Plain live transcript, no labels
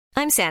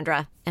I'm Sandra,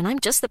 and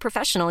I'm just the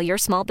professional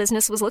your small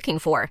business was looking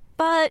for.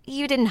 But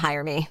you didn't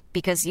hire me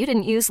because you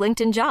didn't use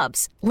LinkedIn Jobs.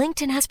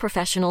 LinkedIn has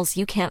professionals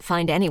you can't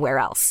find anywhere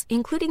else,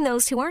 including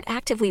those who aren't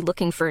actively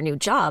looking for a new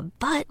job,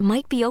 but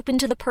might be open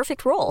to the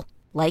perfect role,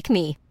 like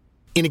me.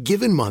 In a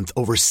given month,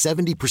 over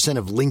 70%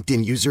 of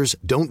LinkedIn users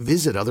don't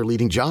visit other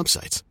leading job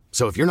sites.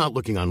 So if you're not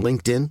looking on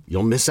LinkedIn,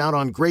 you'll miss out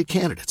on great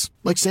candidates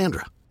like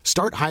Sandra.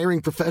 Start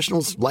hiring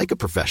professionals like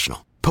a professional.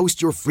 Post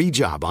your free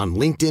job on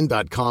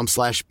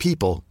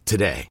linkedin.com/people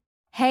today.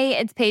 Hey,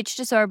 it's Paige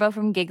DeSorbo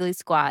from Giggly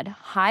Squad.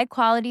 High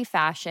quality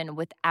fashion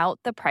without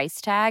the price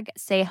tag.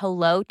 Say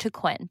hello to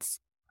Quince.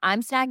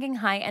 I'm snagging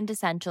high-end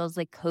essentials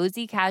like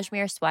cozy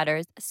cashmere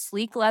sweaters,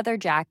 sleek leather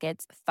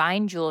jackets,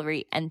 fine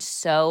jewelry, and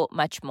so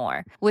much more.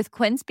 With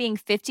Quince being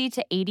 50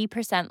 to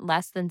 80%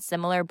 less than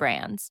similar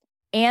brands.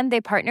 And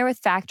they partner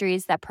with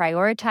factories that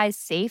prioritize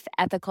safe,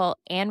 ethical,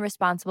 and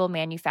responsible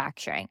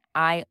manufacturing.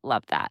 I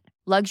love that.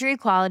 Luxury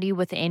quality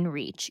within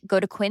reach. Go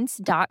to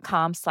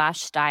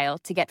quince.com/style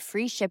to get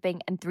free shipping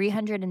and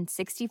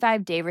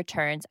 365-day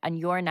returns on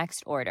your next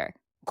order.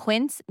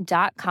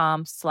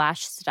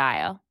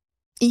 Quince.com/style.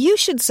 You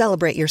should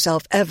celebrate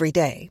yourself every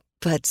day,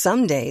 but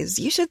some days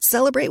you should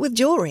celebrate with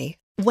jewelry.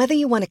 Whether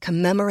you want to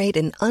commemorate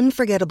an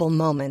unforgettable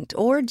moment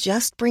or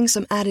just bring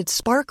some added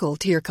sparkle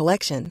to your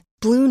collection,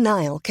 Blue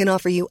Nile can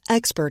offer you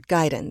expert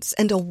guidance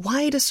and a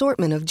wide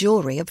assortment of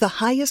jewelry of the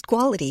highest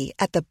quality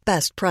at the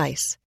best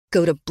price.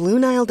 Go to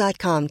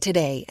BlueNile.com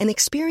today and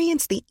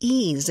experience the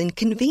ease and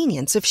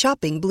convenience of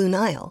shopping Blue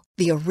Nile,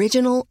 the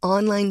original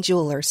online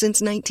jeweler since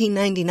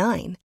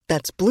 1999.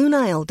 That's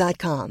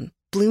BlueNile.com.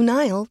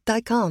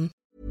 BlueNile.com.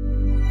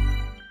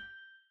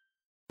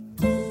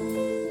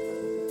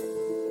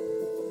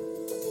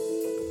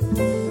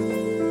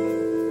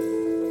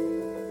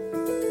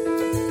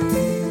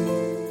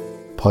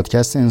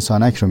 پادکست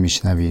انسانک رو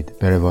میشنوید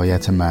به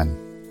روایت من،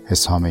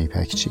 حسام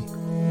ایپکچی.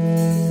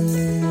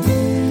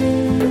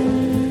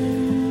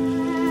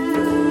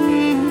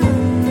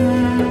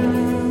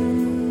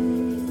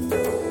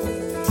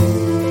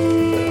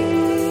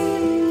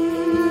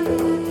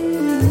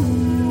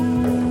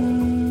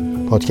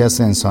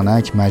 پادکست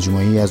انسانک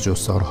مجموعه‌ای از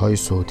جستارهای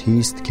صوتی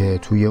است که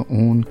توی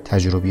اون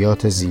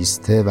تجربیات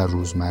زیسته و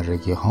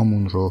روزمرگی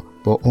هامون رو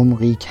با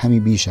عمقی کمی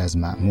بیش از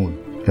معمول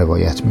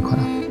روایت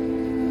میکنم.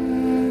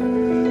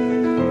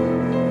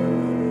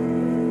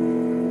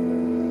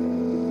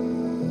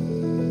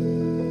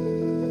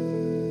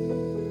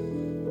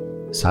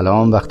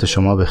 سلام، وقت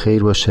شما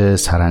بخیر باشه.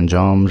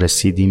 سرانجام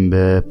رسیدیم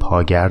به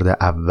پاگرد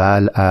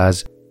اول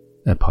از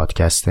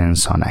پادکست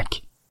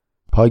انسانک.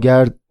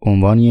 پاگرد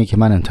عنوانیه که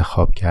من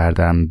انتخاب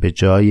کردم به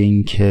جای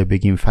اینکه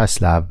بگیم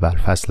فصل اول،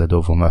 فصل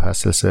دوم و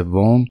فصل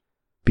سوم،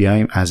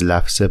 بیایم از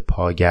لفظ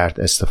پاگرد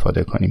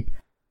استفاده کنیم.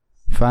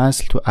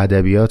 فصل تو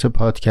ادبیات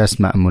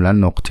پادکست معمولا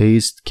نقطه‌ای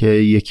است که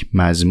یک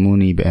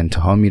مضمونی به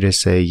انتها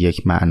میرسه،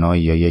 یک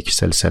معنایی یا یک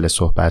سلسله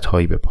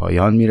صحبت‌هایی به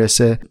پایان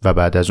میرسه و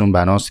بعد از اون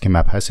بناست که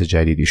مبحث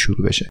جدیدی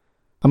شروع بشه.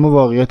 اما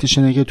واقعیتش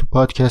اینه که تو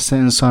پادکست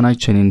انسانک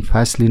چنین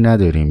فصلی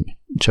نداریم.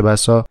 چه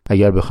بسا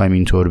اگر بخوایم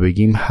اینطور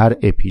بگیم هر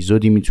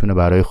اپیزودی میتونه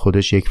برای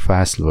خودش یک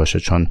فصل باشه،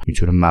 چون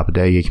میتونه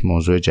مبدأ یک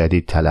موضوع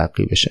جدید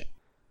تلقی بشه.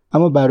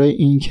 اما برای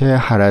اینکه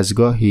هر از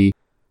گاهی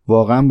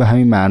واقعا به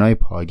همین معنای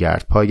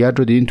پاگرد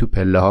رو دیدین تو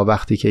پله ها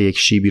وقتی که یک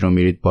شیبی رو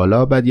میرید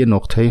بالا، بعد یه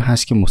نقطه‌ای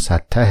هست که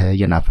مسطحه،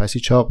 یه نفسی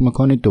چاق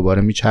میکنید،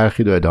 دوباره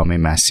میچرخید و ادامه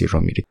مسیر رو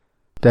میرید.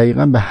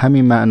 دقیقاً به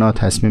همین معنا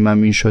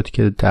تصمیمم این شد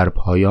که در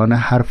پایان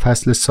هر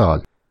فصل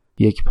سال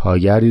یک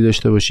پاگردی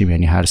داشته باشیم،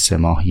 یعنی هر 3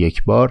 ماه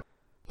یک بار،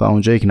 و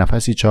اونجا یک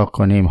نفسی چاق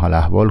کنیم، حال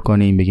احوال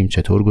کنیم، بگیم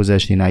چطور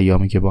گذشت این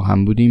ایامی که با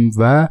هم بودیم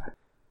و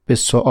به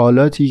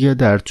سوالاتی که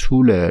در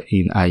طول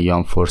این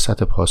ایام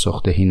فرصت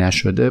پاسخ دهی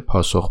نشده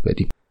پاسخ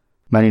بدیم.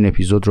 من این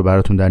اپیزود رو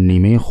براتون در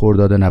نیمه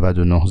خرداد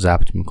 99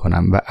 ضبط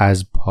میکنم و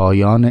از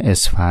پایان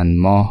اسفند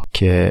ماه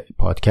که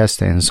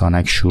پادکست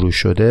انسانک شروع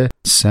شده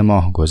 3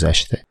 ماه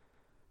گذشته.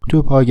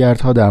 تو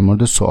پاگردها در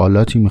مورد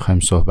سوالاتی میخوایم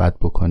صحبت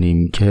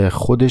بکنیم که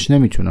خودش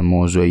نمیتونه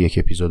موضوع یک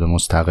اپیزود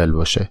مستقل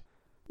باشه.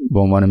 به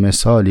عنوان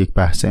مثال یک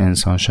بحث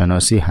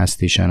انسانشناسی،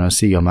 هستی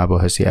شناسی یا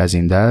مباحثی از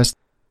این دست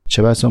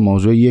چه بسا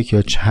موضوع یک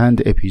یا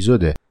چند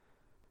اپیزوده.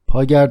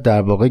 پاگرد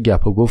در واقع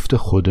گپ و گفت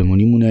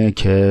خودمونیمونه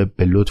که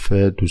به لطف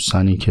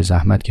دوستانی که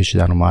زحمت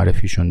کشیدن و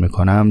معرفیشون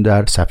میکنم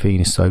در صفحه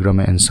اینستاگرام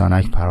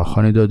انسانک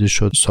فراخوانی داده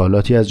شد.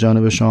 سوالاتی از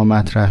جانب شما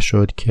مطرح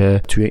شد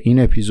که توی این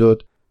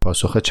اپیزود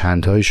پاسخ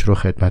چندتایش رو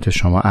خدمت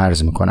شما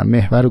عرض میکنم.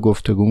 محور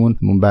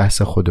گفتگومون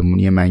بحث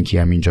خودمونی، من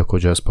کیم، اینجا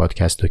کجاست،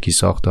 پادکست و کی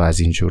ساخت و از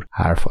اینجور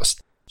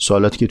حرفاست.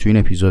 سوالاتی که توی این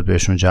اپیزود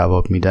بهشون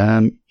جواب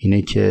میدم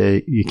اینه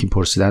که یکی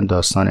پرسیدن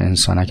داستان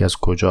انسانک از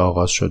کجا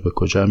آغاز شد، به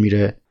کجا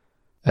میره،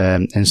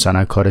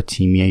 انسانک کار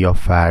تیمیه یا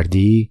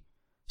فردی،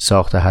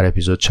 ساخت هر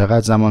اپیزود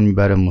چقدر زمان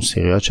میبره،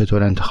 موسیقی‌ها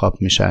چطور انتخاب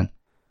میشن،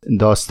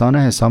 داستان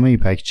حسام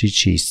ایپکچی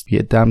چیست.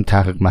 یه دم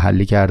تحقیق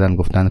محلی کردن،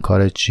 گفتن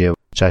کارت چیه،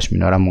 چشم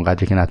می‌دارم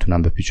اونقدری که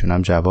نتونم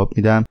بپیچونم جواب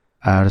میدم.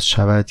 عرض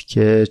شود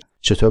که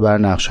چطور بر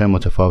نقش‌های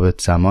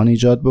متفاوت زمان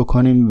ایجاد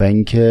بکنیم و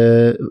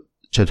اینکه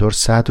چطور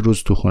 100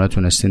 روز تو خونه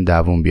تونستین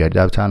دووم بیارید.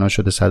 در تنها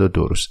شده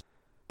 102 روز.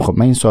 خب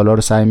من این سوالا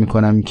رو سعی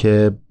میکنم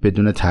که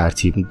بدون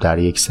ترتیب در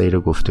یک سیر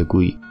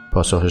گفتگویی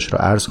پاسخش رو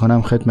عرض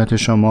کنم خدمت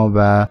شما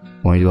و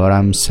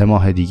امیدوارم 3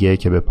 ماه دیگه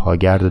که به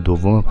پاگرد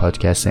دوم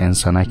پادکست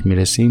انسانک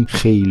میرسیم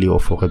خیلی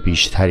افق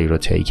بیشتری رو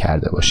طی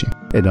کرده باشیم.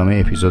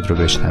 ادامه اپیزود رو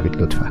بشنوید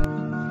لطفاً.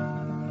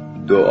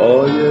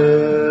 دعای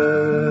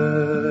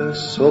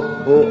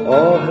صبح و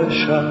آه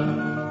شب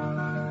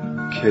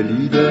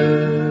کلید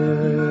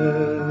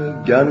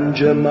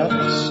گنج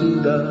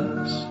مقصود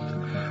است،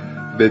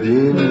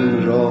 بدین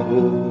راه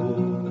و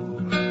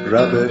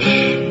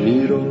روش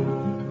میرو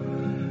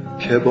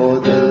که با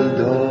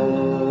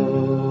دلدار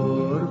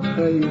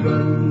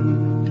پیوند.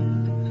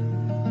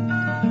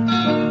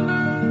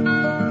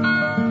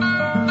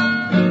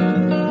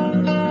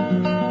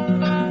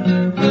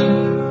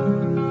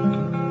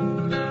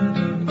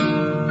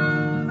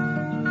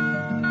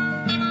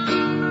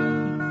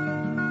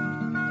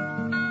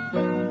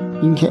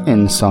 اینکه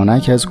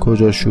انسانک از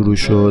کجا شروع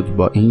شد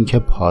با اینکه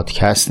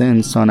پادکست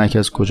انسانک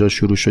از کجا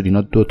شروع شد،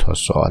 اینا 2 تا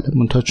سواله.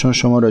 منتها چون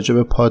شما راجع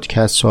به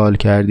پادکست سوال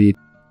کردید،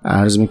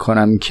 عرض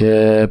میکنم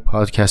که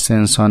پادکست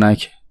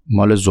انسانک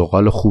مال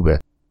زغال خوبه.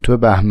 تو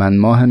بهمن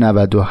ماه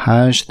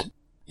 98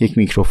 یک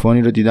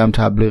میکروفونی رو دیدم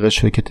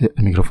تبلیغش که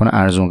میکروفون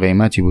ارزون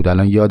قیمتی بود،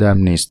 الان یادم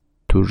نیست.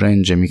 تو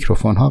رنج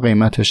میکروفون ها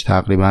قیمتش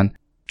تقریبا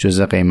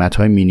جزء قیمت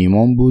های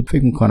مینیمم بود،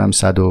 فکر میکنم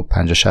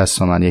 150-60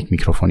 تومن یک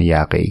میکروفون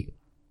یقه‌ای،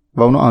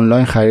 و اونو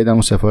آنلاین خریدم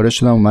و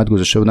سفارش دادم، اومد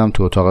گذاشته بودم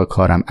تو اتاق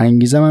کارم.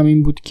 انگیزم هم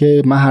این بود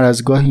که من هر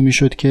از گاهی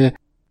میشد که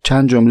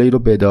چند جمله رو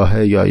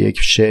بداهه یا یک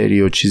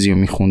شعری و چیزی رو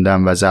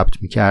میخوندم و ضبط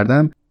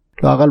میکردم،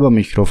 لااقل با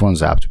میکروفون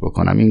ضبط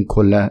بکنم. این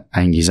کل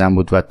انگیزم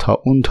بود و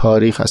تا اون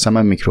تاریخ اصلا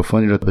من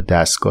میکروفونی رو به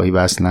دستگاهی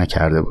وصل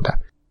نکرده بودم.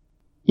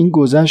 این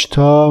گذشت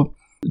تا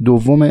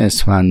 2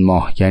 اسفند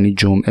ماه، یعنی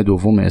جمعه 2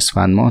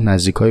 اسفند ماه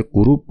نزدیکای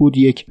غروب بود.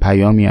 یک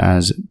پیامی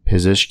از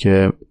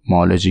پزشک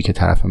معالجی که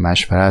طرف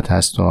مشورت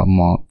هست و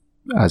ما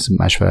از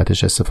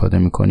مشورتش استفاده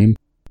میکنیم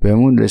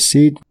بهمون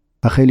رسید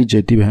و خیلی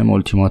جدی بهم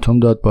التیماتوم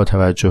داد با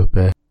توجه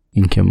به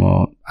اینکه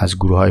ما از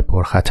گروه‌های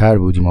پرخطر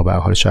بودیم و به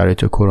حال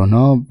شرایط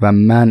کرونا و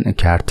منع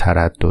کرد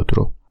تردد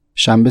رو.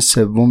 شنبه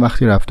 3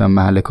 وقتی رفتم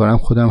محل کارم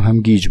خودم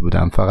هم گیج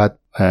بودم، فقط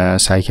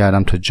سعی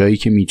کردم تا جایی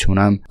که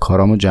میتونم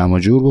کارامو جمع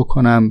جور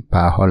بکنم، به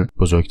حال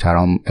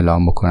بزرگترام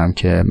اعلام بکنم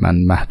که من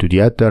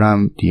محدودیت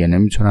دارم دیگه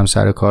نمیتونم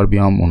سر کار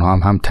بیام. اونها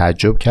هم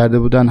تعجب کرده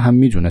بودن، هم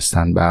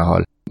میدونستن به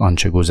حال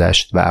آنچه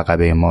گذشت و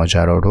عقبه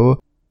ماجرا رو.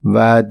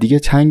 و دیگه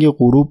تنگ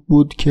غروب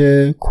بود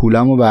که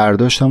کولمو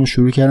برداشتم و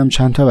شروع کردم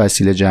چند تا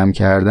وسیله جمع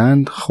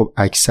کردن. خب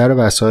اکثر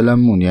وسایلم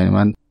مون، یعنی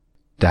من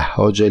 10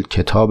 جلد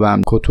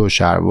کتابم، کت و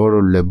شلوار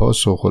و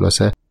لباس و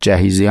خلاصه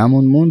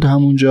جهیزیه‌مون موند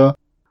همونجا،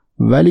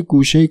 ولی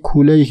گوشه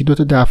کوله 1-2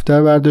 تا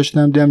دفتر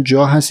برداشتم، دیدم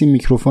جا هست،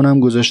 میکروفونم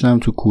گذاشتم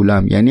تو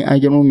کولم. یعنی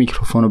اگه من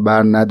میکروفونو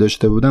بر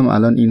نداشته بودم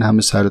الان این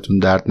همه سرتون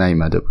درد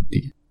نیامده بود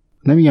دیگه.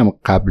 نمیگم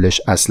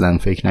قبلش اصلا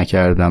فکر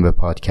نکردم به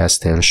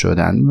پادکستر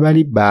شدن،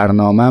 ولی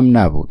برنامه‌م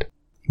نبود.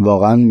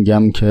 واقعا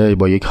میگم که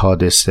با یک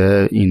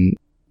حادثه این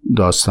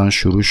داستان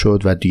شروع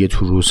شد و دیگه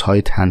تو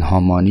روزهای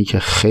تنهامانی که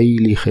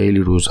خیلی خیلی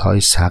روزهای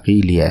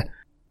ثقیلیه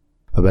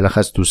و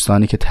بالاخص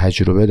دوستانی که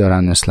تجربه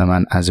دارن مثل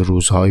من از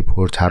روزهای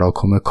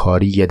پرتراکم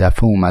کاری یه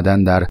دفعه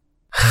اومدن در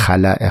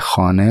خلأ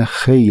خانه،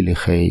 خیلی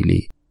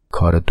خیلی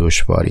کار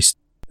دشواری است.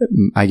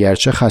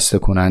 اگرچه خسته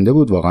کننده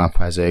بود واقعا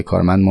فضای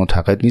کار، من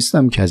معتقد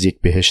نیستم که از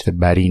یک بهشت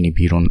برینی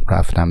بیرون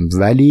رفتم،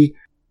 ولی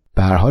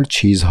به هر حال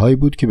چیزهایی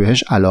بود که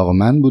بهش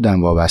علاقمند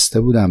بودم،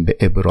 وابسته بودم به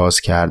ابراز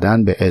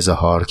کردن، به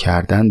اظهار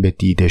کردن، به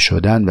دیده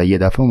شدن، و یه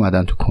دفعه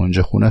اومدن تو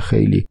کنج خونه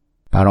خیلی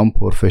برام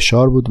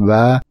پرفشار بود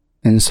و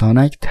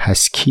انسانک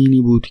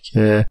تسکینی بود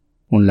که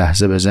اون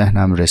لحظه به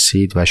ذهنم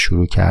رسید و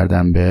شروع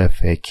کردم به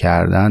فکر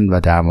کردن و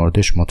در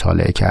موردش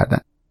مطالعه کردن.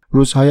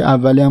 روزهای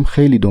اولی هم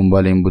خیلی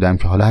دنبال این بودم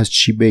که حالا از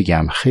چی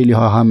بگم. خیلی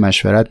ها هم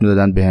مشورت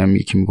میدادن بهم،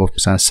 یکی میگفت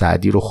مثلا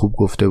سعدی رو خوب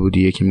گفته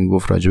بودی، یکی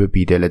میگفت راجب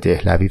بیدل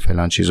دهلوی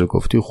فلان چیزو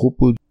گفتی خوب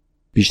بود.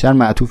 بیشتر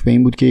معطوف به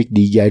این بود که یک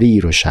دیگری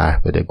رو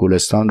شرح بده،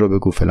 گلستان رو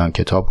بگو، فلان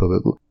کتاب رو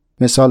بگو.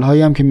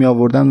 مثال‌هایی هم که می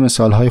آوردن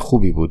مثال‌های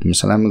خوبی بود.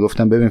 مثلا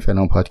میگفتم ببین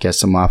فلان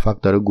پادکست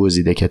موفق داره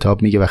گزیده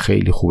کتاب میگه و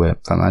خیلی خوبه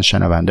و من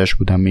شنونده‌اش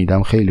بودم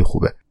میدم خیلی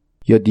خوبه.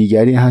 یا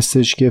دیگری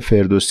هستش که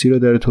فردوسی رو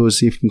داره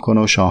توصیف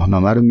میکنه و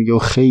شاهنامه رو میگه و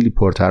خیلی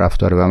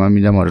پرطرفداره و من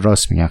میدم آره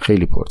راست میگن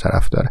خیلی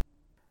پرطرفداره.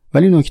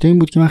 ولی نکته این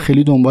بود که من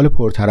خیلی دنبال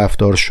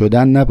پرطرفدار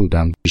شدن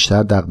نبودم.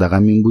 بیشتر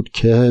دغدغه‌م این بود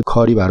که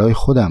کاری برای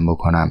خودم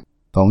بکنم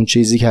و اون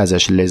چیزی که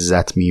ازش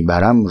لذت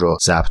میبرم رو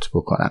ضبط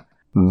بکنم.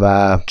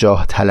 و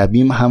جاه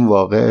طلبیم هم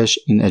واقعش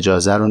این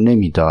اجازه رو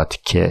نمیداد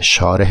که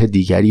شارح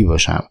دیگری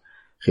باشم.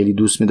 خیلی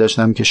دوست می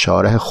داشتم که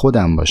شارح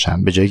خودم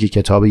باشم. به جایی که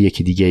کتاب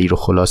یکی دیگه ای رو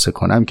خلاصه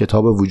کنم،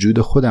 کتاب وجود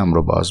خودم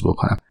رو باز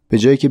بکنم. به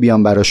جایی که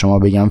بیام برای شما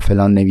بگم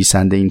فلان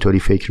نویسنده اینطوری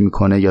فکر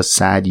میکنه یا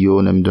سعدی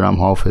و نمیدونم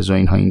حافظ و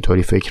اینها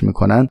اینطوری فکر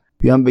میکنن،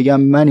 بیام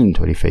بگم من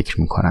اینطوری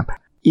فکر میکنم.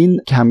 این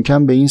کم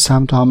کم به این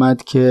سمت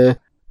آمد که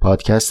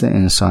پادکست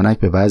انسانک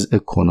به وضع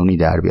کنونی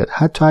در بیاد.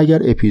 حتی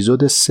اگر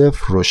اپیزود 0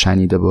 رو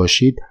شنیده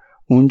باشید،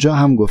 اونجا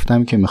هم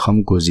گفتم که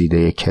میخوام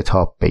گزیده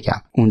کتاب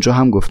بگم. اونجا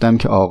هم گفتم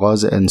که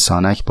آغاز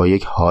انسانک با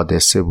یک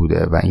حادثه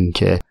بوده و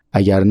اینکه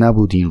اگر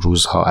نبود این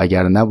روزها،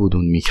 اگر نبود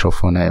اون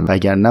میکروفونه و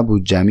اگر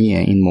نبود جمیع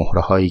این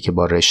مهره‌هایی که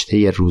با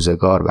رشته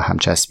روزگار به هم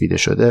چسبیده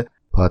شده،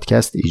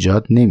 پادکست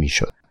ایجاد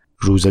نمی‌شد.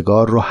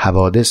 روزگار رو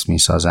حوادث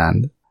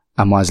می‌سازند،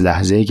 اما از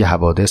لحظه‌ای که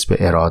حوادث به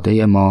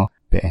اراده ما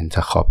به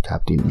انتخاب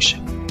تبدیل میشه.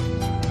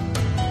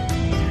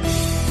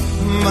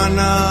 من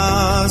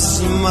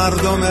از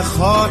مردم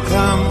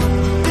خاکم،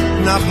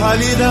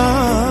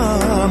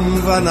 نپلیدم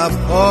و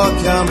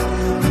نپاکم،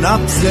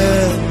 نبض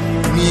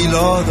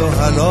میلاد و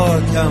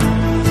هلاکم،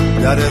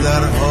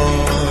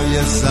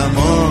 درهای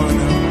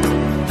زمانم.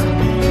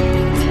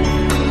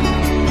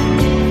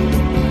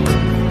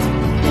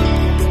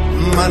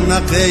 من نه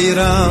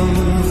غیرم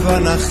و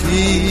نه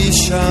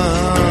خویشم،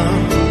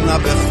 نه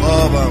به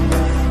خوابم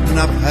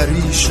نه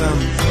پریشم،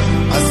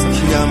 از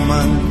کیم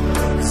من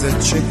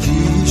ز چه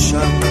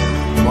کیشم،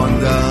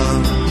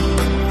 ماندم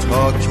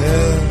تا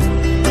که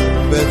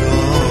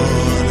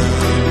بدانم.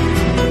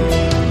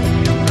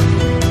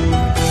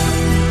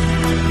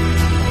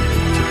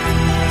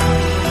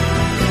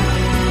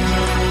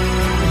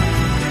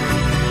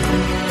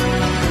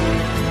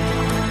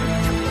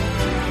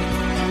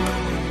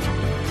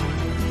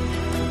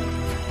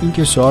 این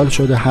که سوال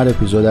شده هر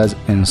اپیزود از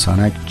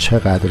انسانک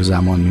چقدر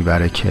زمان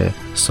میبره که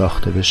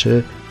ساخته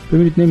بشه،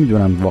 ببینید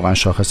نمیدونم واقعا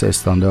شاخص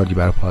استانداردی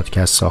برای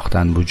پادکست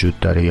ساختن وجود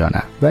داره یا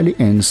نه، ولی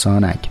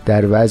انسانک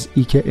در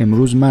وضعی که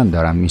امروز من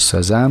دارم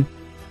میسازم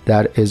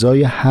در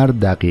ازای هر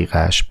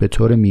دقیقهش به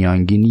طور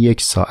میانگین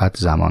 1 ساعت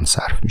زمان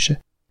صرف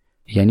میشه.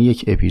 یعنی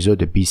یک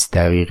اپیزود 20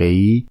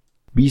 دقیقه‌ای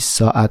 20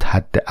 ساعت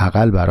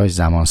حداقل برای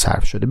زمان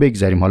صرف شده.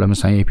 بگذاریم حالا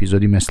مثلا یه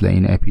اپیزودی مثل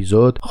این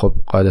اپیزود خب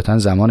قاعدتا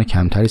زمان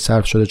کمتری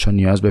صرف شده چون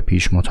نیاز به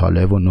پیش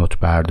مطالعه و نوت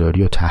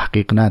برداری و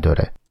تحقیق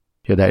نداره،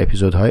 یا در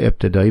اپیزودهای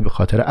ابتدایی به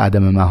خاطر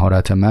عدم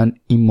مهارت من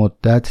این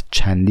مدت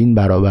چندین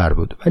برابر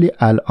بود، ولی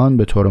الان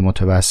به طور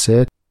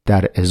متوسط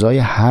در ازای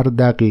هر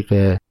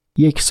دقیقه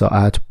 1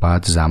 ساعت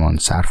باید زمان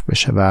صرف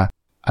بشه و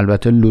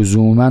البته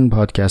لزوماً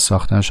پادکست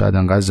ساختن شاید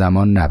انقدر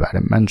زمان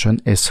نبره. من چون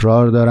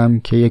اصرار دارم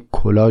که یک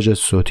کلاژ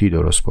صوتی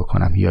درست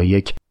بکنم یا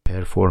یک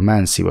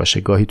پرفورمنسی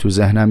باشه. گاهی تو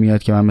ذهنم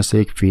میاد که من مثل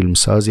یک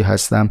فیلمسازی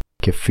هستم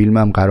که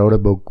فیلمم قراره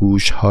با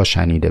گوش ها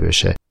شنیده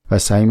بشه و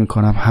سعی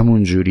میکنم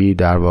همون جوری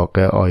در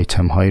واقع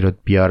آیتم هایی رو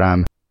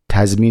بیارم،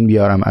 تضمین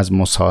بیارم از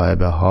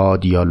مصاحبه ها،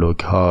 دیالوگ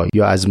ها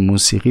یا از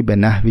موسیقی به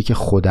نحوی که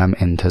خودم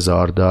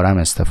انتظار دارم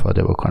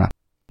استفاده بکنم.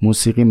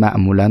 موسیقی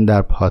معمولاً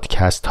در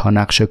پادکست ها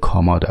نقش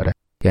کاما داره.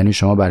 یعنی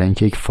شما برای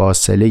اینکه یک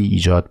فاصله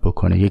ایجاد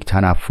بکنه، یک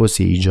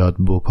تنفسی ایجاد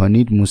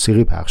بکنید،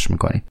 موسیقی پخش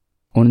میکنید.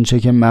 اون چه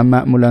که من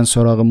معمولا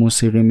سراغ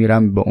موسیقی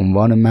میرم به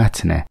عنوان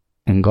متنه،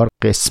 انگار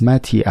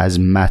قسمتی از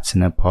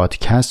متن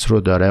پادکست رو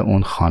داره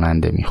اون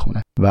خواننده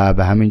میخونه و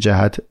به همین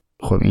جهت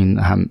خب این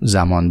هم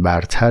زمان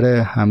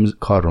برتره هم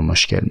کار رو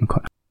مشکل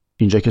میکنه.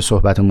 اینجا که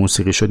صحبت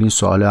موسیقی شد این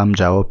سوال هم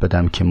جواب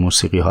بدم که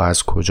موسیقی ها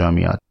از کجا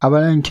میاد.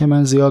 اولا اینکه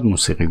من زیاد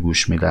موسیقی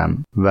گوش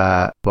میدم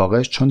و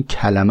واقعا چون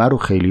کلمه رو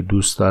خیلی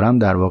دوست دارم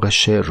در واقع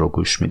شعر رو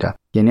گوش میدم.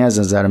 یعنی از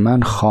نظر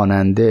من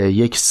خواننده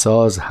یک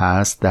ساز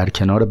هست در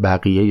کنار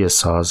بقیه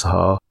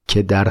سازها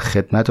که در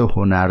خدمت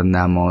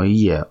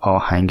هنرنمایی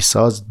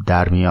آهنگساز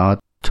در میاد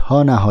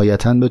تا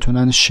نهایتاً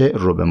بتونن شعر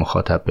رو به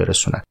مخاطب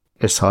برسونن.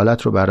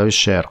 اصالت رو برای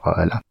شعر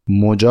قائلم.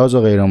 مجاز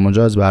و غیر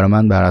مجاز برای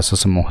من بر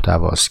اساس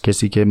محتواست.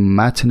 کسی که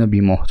متن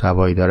بی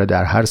محتوایی داره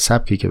در هر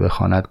سبکی که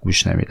بخواند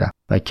گوش نمیدم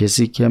و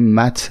کسی که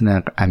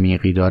متن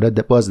عمیقی داره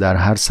باز در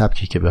هر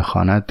سبکی که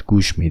بخواند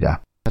گوش میدم.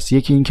 پس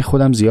یکی این که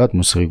خودم زیاد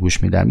موسیقی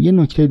گوش میدم. یه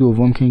نکته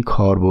دوم که این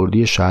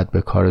کاربردی شاید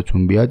به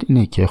کارتون بیاد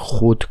اینه که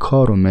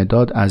خودکار و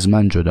مداد از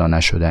من جدا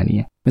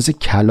نشدنیه. مثل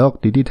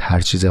کلاغ دیدید هر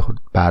چیز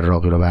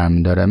براقی رو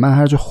برمی‌داره، من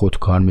هر جا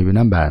خودکار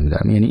میبینم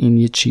برمی‌دارم. یعنی این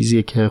یه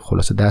چیزیه که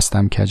خلاصه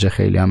دستم کجه.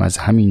 خیلی هم از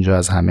همینجا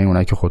از همه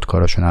اونایی که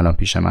خودکاراشون الان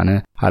پیش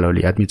منه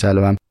حلالیت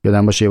میطلبم.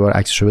 یادم باشه یه بار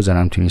عکسشو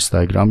بذارم تو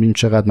اینستاگرام ببین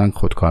چقدر من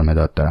خودکار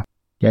مداد دارم.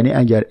 یعنی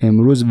اگر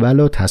امروز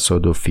ولو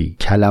تصادفی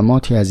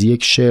کلماتی از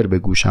یک شعر به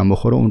گوشم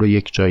بخوره اون رو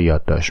یک جای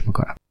یادداشت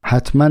میکنم.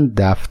 حتما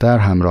دفتر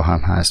همراه هم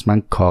هست.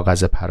 من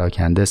کاغذ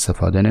پراکنده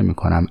استفاده نمی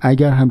کنم.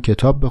 اگر هم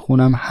کتاب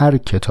بخونم، هر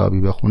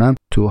کتابی بخونم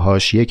تو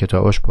حاشیه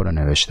کتاباش پر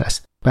نوشته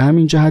است. به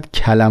همین جهت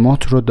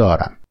کلمات رو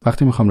دارم.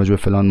 وقتی میخوام راجع به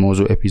فلان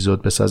موضوع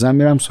اپیزود بسازم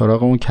میرم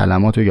سراغ اون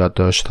کلمات و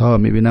یادداشت ها،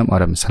 میبینم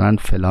آره مثلا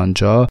فلان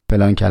جا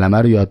فلان کلمه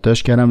رو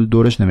یادداشت کردم،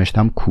 دورش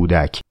نوشتم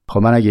کودک. خب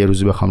من اگه یه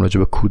روزی بخوام راجع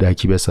به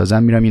کودکی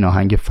بسازم میرم این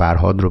آهنگ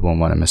فرهاد رو به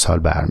عنوان مثال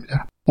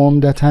برمی‌دارم.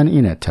 عمدتاً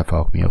این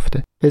اتفاق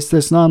میفته.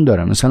 استثنا هم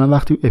داره. مثلا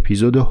وقتی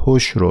اپیزود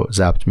هوش رو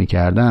ضبط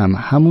میکردم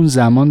همون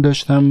زمان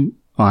داشتم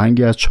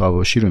آهنگی از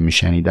چاوشی رو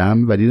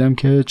میشنیدم و دیدم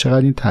که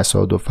چقدر این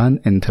تصادفاً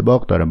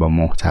انطباق داره با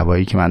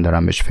محتوایی که من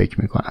دارم بهش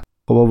فکر میکنم.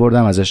 خب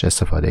آوردم ازش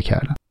استفاده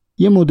کردم.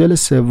 یه مدل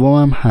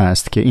سومم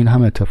هست که این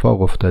هم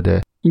اتفاق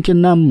افتاده، اینکه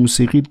نه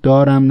موسیقی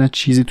دارم نه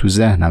چیزی تو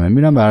ذهنمه،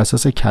 میرم بر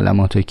اساس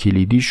کلمات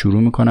کلیدی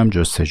شروع میکنم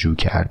جستجو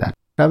کردن.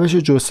 روش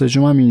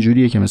جستجوم هم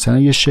اینجوریه که مثلا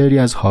یه شعری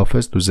از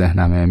حافظ تو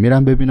ذهنمه،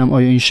 میرم ببینم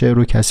آیا این شعر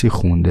رو کسی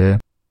خونده.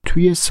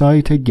 توی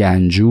سایت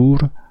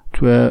گنجور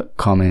توی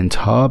کامنت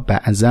ها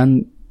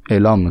بعضن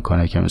اعلام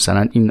میکنه که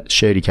مثلا این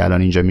شعری که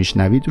الان اینجا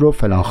میشنوید رو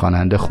فلان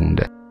خواننده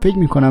خونده. فکر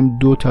میکنم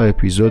 2 تا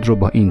اپیزود رو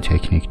با این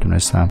تکنیک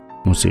تونستم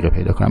موسیقی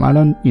پیدا کنم.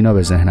 الان اینا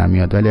به ذهنم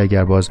میاد، ولی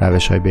اگر باز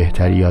روش‌های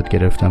بهتری یاد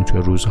گرفتم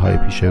توی روزهای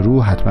پیش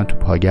رو، حتما تو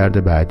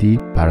پاگرد بعدی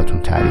براتون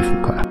تعریف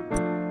میکنم.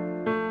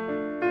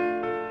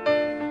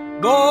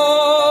 با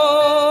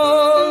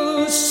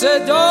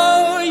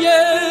صدای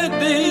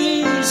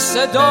بی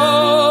صدا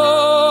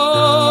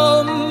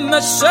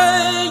مثل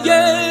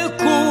یه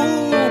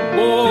کوه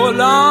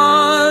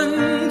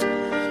بلند،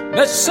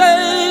 مثل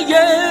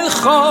یه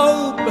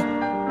خواب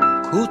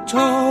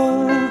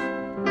کوتاه،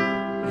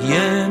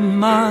 یه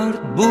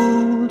مرد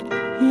بود،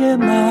 یه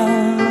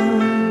مرد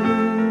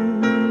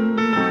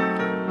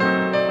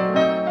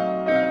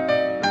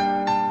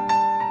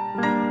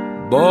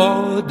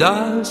با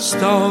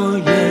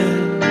دستای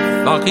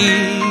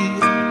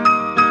فقیر،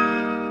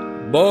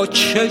 با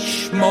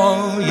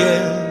چشمای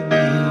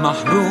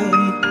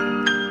محروم،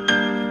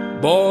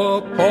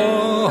 با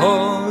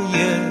پاهای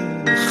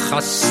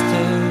خسته،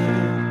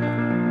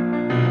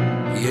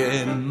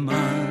 یه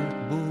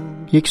مرد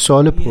بود. یک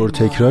سوال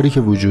پرتکراری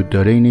که وجود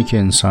داره اینه که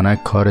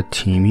انسانک کار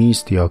تیمی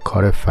است یا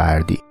کار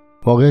فردی؟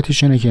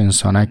 واقعیتش اینه که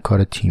انسانک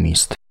کار تیمی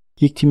است.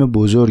 یک تیم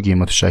بزرگی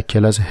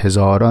متشکل از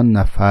هزاران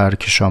نفر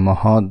که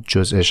شماها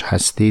جزءش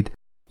هستید،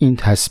 این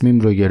تصمیم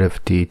رو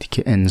گرفتید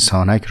که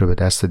انسانک رو به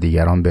دست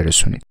دیگران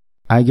برسونید.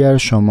 اگر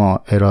شما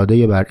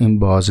اراده بر این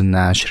باز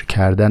نشر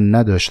کردن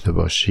نداشته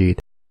باشید،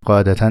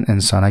 قاعدتاً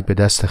انسانک به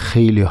دست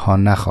خیلی ها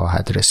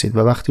نخواهد رسید و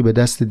وقتی به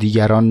دست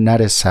دیگران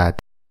نرسد،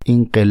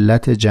 این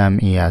قلت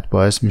جمعیت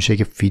باعث میشه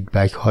که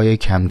فیدبک های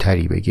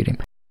کمتری بگیریم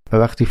و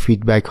وقتی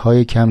فیدبک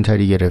های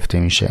کمتری گرفته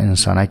میشه،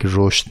 انسانک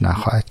رشد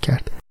نخواهد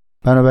کرد.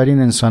 بنابراین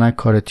انسانک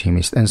کار تیمی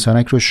است.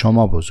 انسانک رو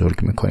شما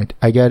بزرگ میکنید.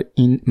 اگر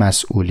این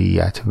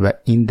مسئولیت و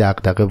این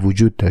دغدغه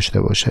وجود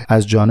داشته باشه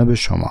از جانب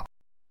شما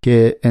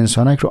که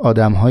انسانک رو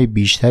آدم‌های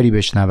بیشتری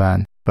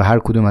بشنون و هر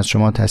کدوم از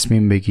شما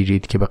تصمیم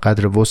بگیرید که به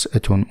قدر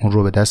وسعتون اون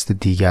رو به دست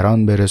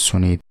دیگران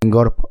برسونید،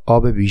 انگار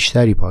آب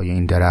بیشتری پای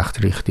این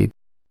درخت ریختید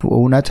و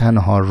اون نه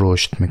تنها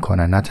رشد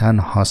میکنه، نه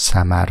تنها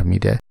ثمر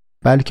میده،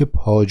 بلکه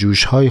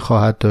پاجوش‌هایی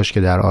خواهد داشت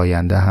که در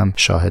آینده هم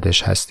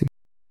شاهدش هستیم.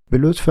 به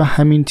لطف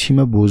همین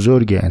تیم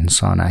بزرگ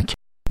انسانک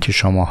که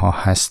شماها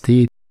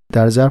هستید،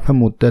 در ظرف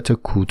مدت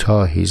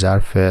کوتاهی،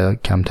 ظرف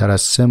کمتر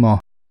از 3 ماه،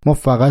 ما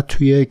فقط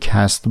توی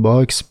کست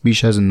باکس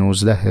بیش از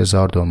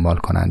 19,000 دنبال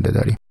کننده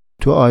داریم.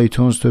 تو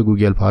آیتونز، تو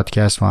گوگل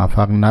پادکست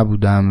موفق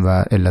نبودم و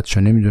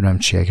علتشو نمیدونم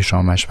چیه که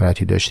شما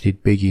مشورتی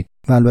داشتید بگید.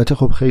 و البته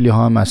خب خیلی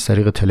ها هم از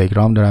طریق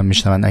تلگرام دارن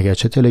میشنون،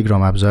 اگرچه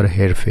تلگرام ابزار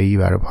حرفه‌ای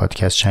برای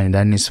پادکست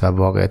شنیدن نیست و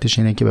واقعیتش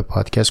اینه که به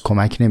پادکست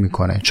کمک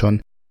نمیکنه، چون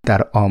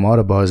در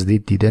آمار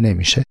بازدید دیده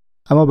نمیشه.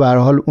 اما به هر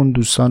حال اون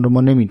دوستان رو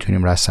ما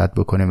نمیتونیم رصد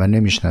بکنیم و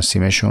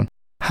نمیشناسیمشون.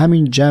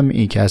 همین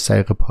جمعی که از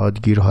طریق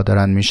پادگیرها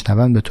دارن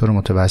میشنون به طور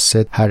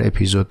متوسط هر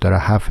اپیزود داره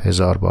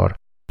 7,000 بار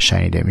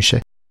شنیده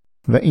میشه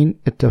و این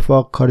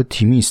اتفاق کار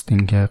تیمی است،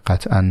 این که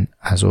قطعاً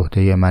از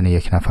عهده من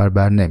یک نفر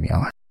بر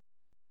نمیآمد.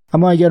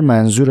 اما اگر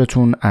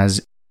منظورتون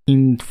از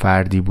این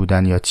فردی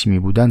بودن یا تیمی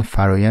بودن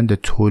فرایند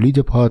تولید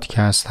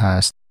پادکست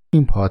هست،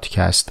 این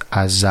پادکست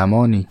از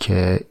زمانی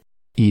که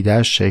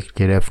ایده‌اش شکل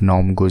گرفت،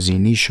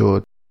 نامگزینی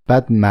شد،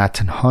 بعد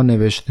متن‌ها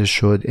نوشته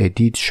شد،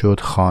 ادیت شد،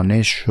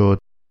 خوانش شد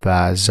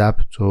و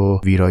ضبط و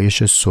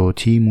ویرایش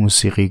صوتی،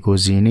 موسیقی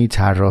گزینی،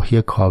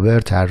 طراحی کاور،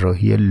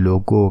 طراحی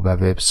لوگو و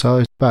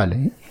وبسایت،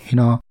 بله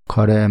اینا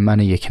کار من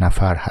یک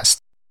نفر هست.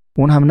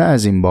 اون هم نه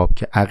از این باب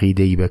که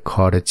عقیده‌ای به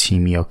کار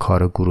تیمی یا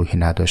کار گروهی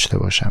نداشته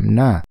باشم،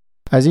 نه،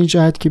 از این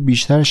جهت که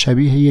بیشتر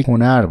شبیه یک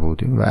هنر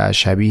بود و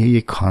شبیه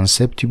یک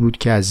کانسپتی بود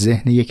که از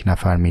ذهن یک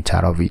نفر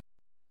میتراوید.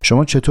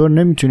 شما چطور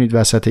نمیتونید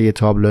وسط یه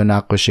تابلو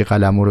نقاشی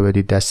قلمو رو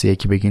بدید دست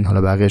یکی بگین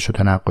حالا بقیه‌شو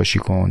تو نقاشی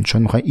کن،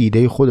 چون میخواین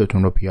ایده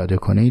خودتون رو پیاده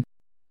کنید؟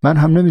 من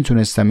هم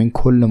نمیتونستم این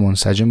کل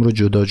منسجم رو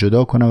جدا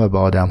جدا کنم و به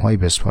آدم‌هایی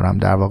بسپارم.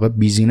 در واقع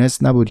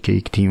بیزینس نبود که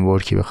یک تیم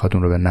ورکی بخواد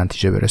اون رو به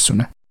نتیجه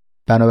برسونه.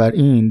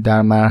 بنابراین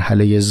در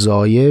مرحله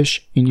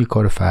زایش این یک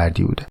کار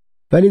فردی بوده،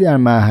 ولی در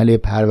مرحله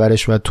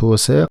پرورش و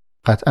توسعه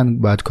قطعاً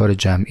باید کار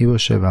جمعی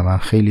باشه و من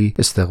خیلی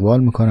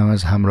استقبال میکنم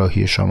از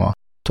همراهی شما.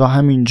 تا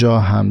همینجا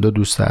هم 2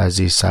 دوست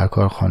عزیز،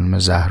 سرکار خانم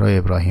زهرا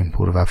ابراهیم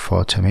پور و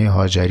فاطمه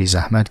هاجری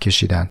زحمت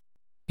کشیدن.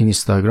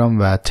 اینستاگرام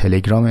و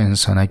تلگرام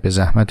انسانک به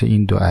زحمت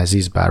این 2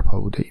 عزیز برپا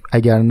بوده.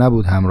 اگر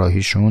نبود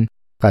همراهیشون،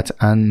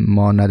 قطعاً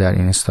ما نه در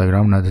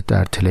اینستاگرام نه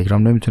در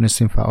تلگرام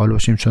نمیتونستیم فعال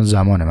باشیم، چون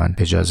زمان من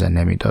اجازه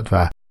نمیداد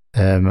و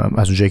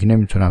از اونجایی که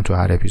نمیتونم تو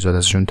هر اپیزود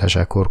ازشون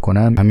تشکر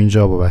کنم،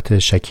 همینجا بابت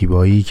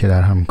شکیبایی که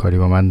در همکاری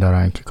با من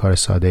دارن که کار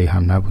ساده‌ای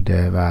هم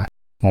نبوده و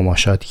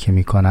مماشاتی که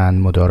میکنن،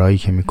 مدارایی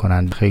که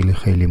میکنن، خیلی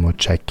خیلی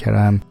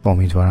متشکرم.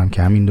 امیدوارم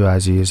که همین 2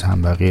 عزیز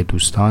هم بقیه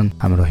دوستان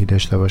همراهی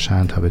داشته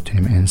باشن تا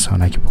بتونیم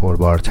انسانک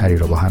پربارتری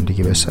رو با هم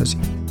دیگه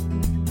بسازیم.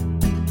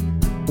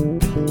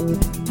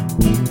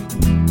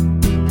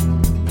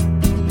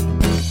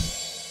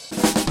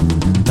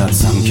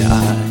 ترسم که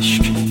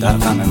عشق در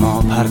غم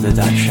ما پرده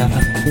در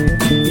شود،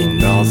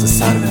 این راز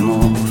سر به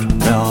مهر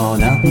به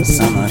عالم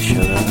سمر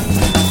شود.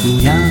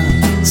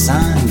 گویم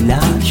سنگ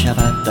لعل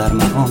شود در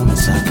مقام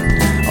زد،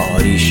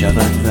 آری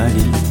شود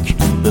ولیک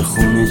به به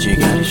خون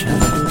جگر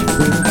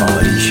شود،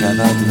 آری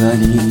شود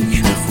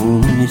ولیک به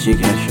خون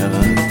جگر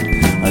شود.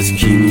 از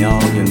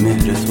کیمیای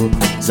مهر تو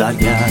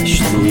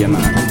زرگشت روی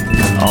من،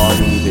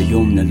 آری به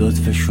یمن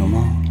لطف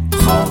شما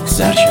خاک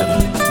زر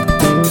شود.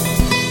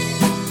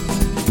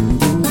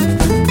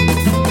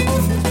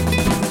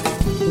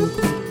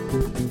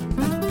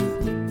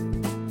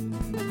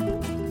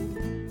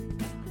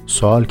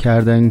 سوال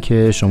کردن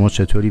که شما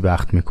چطوری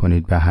وقت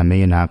میکنید به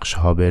همه نقش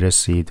ها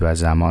برسید و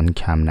زمان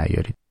کم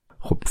نیارید.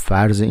 خب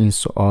فرض این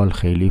سوال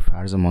خیلی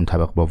فرض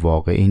منطبق با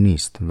واقعی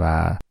نیست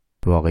و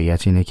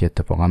واقعیت اینه که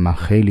اتفاقا من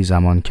خیلی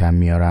زمان کم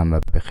میارم و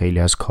به خیلی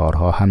از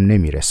کارها هم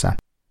نمیرسم.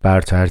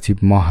 بر ترتیب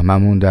ما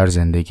هممون در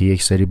زندگی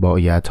یک سری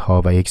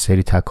بایدها و یک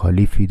سری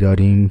تکالیفی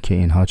داریم که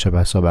اینها چه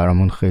بسا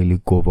برامون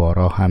خیلی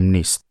گوارا هم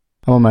نیست،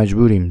 اما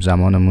مجبوریم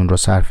زمانمون رو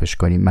صرفش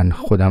کنیم. من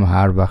خودم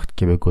هر وقت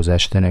که به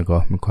گذشته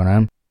نگاه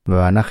میکنم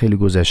و نه خیلی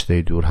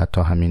گذشته دور،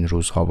 حتی همین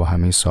روزها و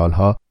همین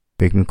سالها،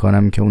 فکر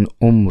میکنم که اون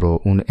عمر و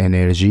اون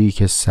انرژی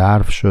که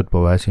صرف شد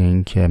بابت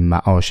این که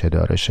معاش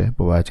داره شه،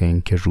 بابت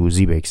این که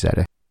روزی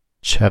بگذره،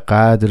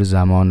 چقدر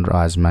زمان رو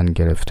از من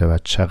گرفته و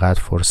چقدر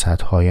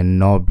فرصتهای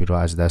نابی رو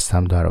از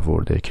دستم در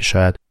آورده که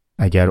شاید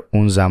اگر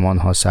اون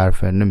زمانها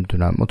صرف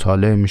نمیدونم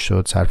مطالعه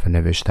میشد، صرف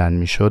نوشتن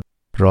میشد،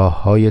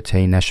 راههای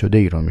طی نشده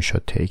ای رو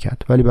میشد طی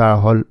کرد. ولی به هر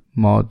حال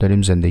ما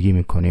داریم زندگی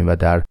میکنیم و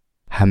در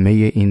همه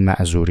این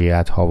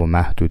معذوریت ها و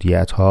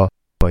محدودیت ها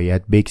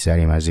باید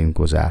بگذریم از این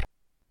گذر.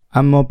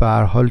 اما به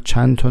هر حال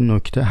چند تا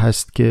نکته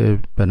هست که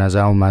به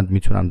نظر اومد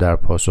میتونم در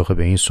پاسخ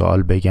به این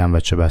سوال بگم و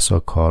چه بسا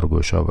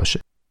کارگشا باشه.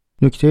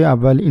 نکته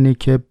اول اینه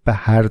که به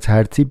هر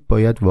ترتیب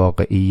باید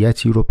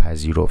واقعیتی رو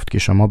پذیرفت که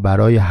شما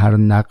برای هر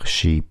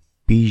نقشی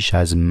بیش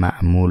از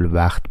معمول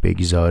وقت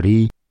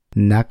بگذاری،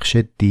 نقش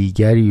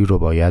دیگری رو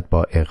باید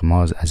با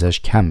اغماض ازش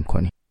کم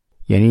کنی.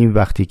 یعنی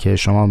وقتی که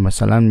شما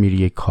مثلا میری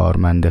یک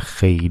کارمند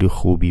خیلی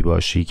خوبی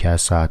باشی که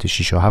از ساعت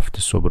 6 و 7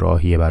 صبح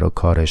راهیه برای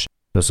کارش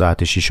تا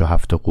ساعت 6 و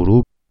 7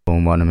 غروب، به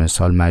عنوان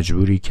مثال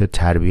مجبوری که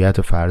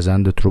تربیت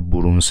فرزندت رو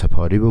برون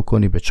سپاری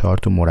بکنی، به 4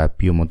 تا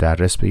مربی و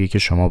مدرس بگی که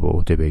شما به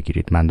عهده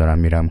بگیرید، من دارم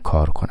میرم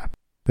کار کنم.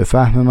 به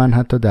فهم من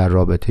حتی در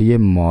رابطه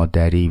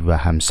مادری و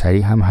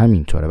همسری هم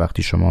همینطوره.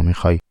 وقتی شما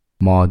میخوای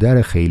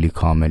مادر خیلی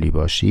کاملی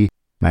باشی،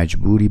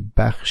 مجبوری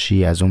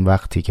بخشی از اون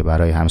وقتی که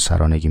برای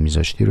همسرانگی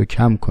میذاشتی رو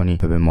کم کنی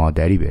و به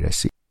مادری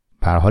برسی.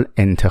 به هر حال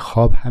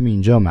انتخاب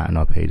همینجا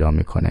معنا پیدا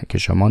میکنه که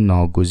شما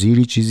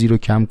ناگزیری چیزی رو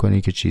کم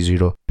کنی که چیزی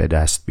رو به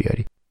دست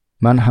بیاری.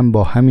 من هم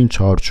با همین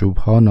چارچوب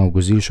ها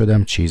ناگزیر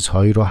شدم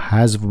چیزهایی رو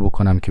حذف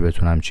بکنم که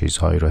بتونم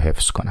چیزهایی رو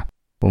حفظ کنم.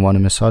 به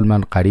عنوان مثال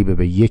من قریب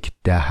به 1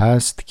 دهه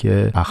است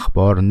که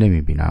اخبار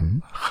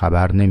نمیبینم،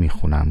 خبر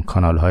نمیخونم،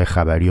 کانالهای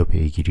خبری رو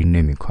پیگیری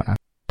نمیکنم.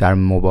 در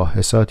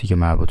مباحثاتی که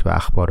مربوط به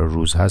اخبار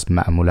روز هست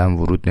معمولا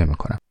ورود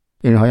نمیکنم.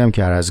 اینهایی هم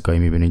که هر از گاهی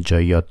میبینید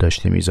جای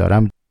یادداشتی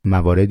میذارم،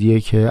 مواردیه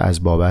که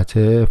از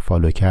بابت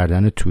فالو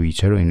کردن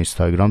توییتر و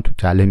اینستاگرام تو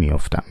تله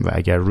میافتم و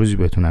اگر روزی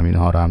بتونم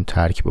اینها رو هم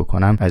ترک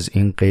بکنم از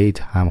این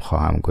قید هم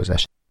خواهم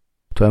گذشت.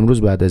 تو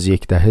امروز بعد از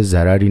 1 دهه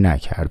ضرری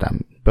نکردم.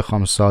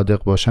 بخوام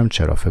صادق باشم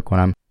چرا فکر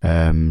کنم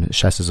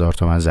 60,000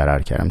 تومان ضرر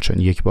کردم، چون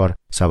یک بار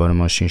سوار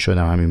ماشین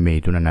شدم، همین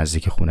میدون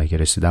نزدیک خونه که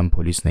رسیدم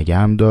پلیس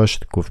نگهم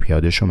داشت، گفت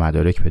پیاده شو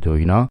مدارک بده و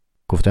اینا.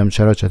 گفتم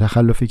چرا، چه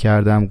تخلفی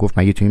کردم؟ گفت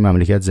مگه تو این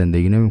مملکت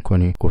زندگی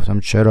نمی‌کنی؟ گفتم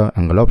چرا،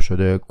 انقلاب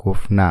شده؟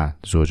 گفت نه،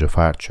 زوج و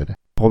فرد شده.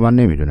 خب من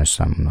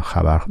نمیدونستم،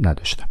 خبر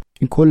نداشتم.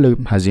 این کل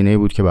هزینه‌ای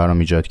بود که برام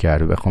ایجاد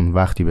کرده. بخوام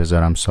وقتی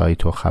بذارم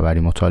سایت و خبری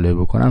مطالعه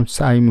بکنم،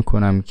 سعی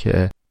می‌کنم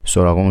که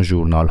سراغ اون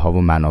ژورنال‌ها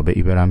و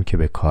منابعی برم که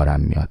به کارم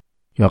میاد.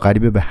 یا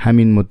قریب به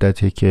همین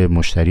مدته که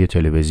مشتری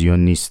تلویزیون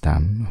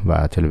نیستم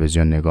و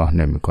تلویزیون نگاه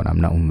نمی‌کنم،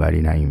 نه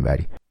اونوری نه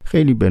اینوری.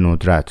 خیلی به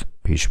ندرت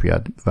پیش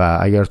بیاد و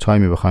اگر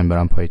تایمی بخوایم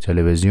برم پای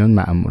تلویزیون،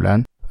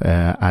 معمولاً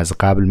از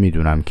قبل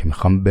میدونم که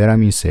میخوام برم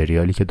این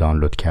سریالی که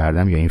دانلود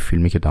کردم یا این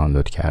فیلمی که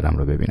دانلود کردم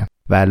رو ببینم.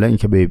 و الان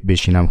اینکه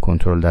بشینم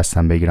کنترل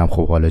دستم بگیرم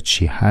خب حالا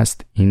چی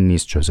هست، این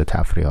نیست جزء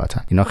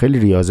تفریحاتم. اینا خیلی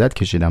ریاضت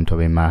کشیدم تا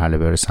به این مرحله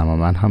برسم و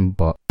من هم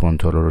با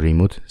کنترل و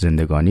ریموت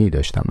زندگانی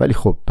داشتم، ولی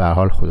خب به هر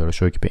حال خدا رو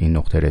شکر به این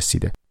نقطه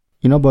رسیده.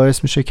 اینا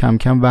باعث میشه کم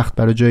کم وقت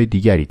برای جای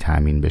دیگری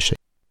تامین بشه.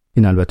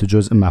 این البته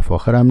جزء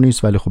مفاخرم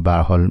نیست، ولی خب به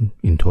هر حال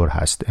اینطور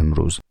هست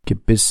امروز که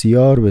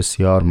بسیار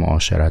بسیار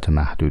معاشرت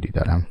محدودی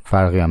دارم.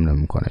 فرقی هم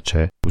نمیکنه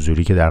چه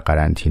حضوری که در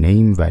قرنطینه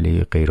ایم،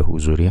 ولی غیر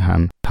حضوری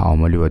هم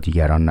تعاملی با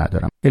دیگران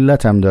ندارم.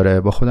 علتم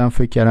داره. با خودم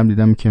فکر کردم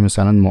دیدم که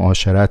مثلا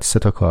معاشرت 3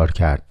 تا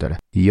کارکرد داره.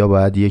 یا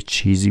باید یک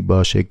چیزی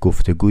باشه،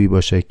 گفتگویی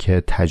باشه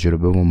که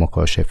تجربه و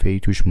مکاشفه‌ای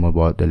توش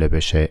مبادله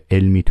بشه،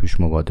 علمی توش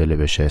مبادله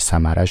بشه،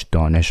 ثمرش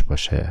دانش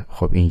باشه.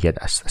 خب این یه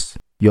دسته است.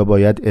 یا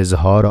باید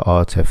اظهار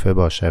عاطفه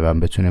باشه و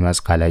بتونیم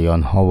از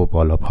غلیان‌ها و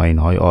بالا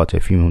پایین‌های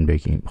عاطفیمون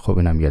بگیم. خب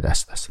اینم یه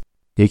دسته است.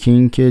 یکی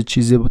این که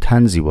چیزی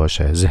طنزی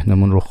باشه،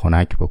 ذهنمون رو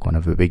خنک بکنه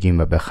و بگیم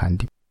و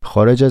بخندیم.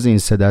 خارج از این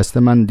 3 دسته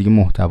من دیگه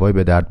محتوای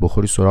به درد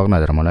بخوری سراغ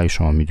ندارم. حالا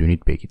شما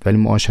میدونید بگید. ولی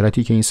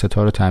معاشرتی که این 3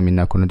 تا رو تامین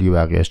نکنه دیگه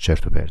بقیه‌اش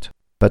چرت و پرت.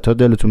 و تا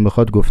دلتون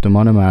بخواد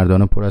گفتمان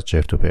مردانه پر از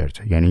چرت و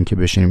پرت. یعنی اینکه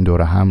بشینیم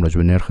دور هم راجع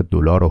به نرخ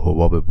دلار و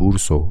حباب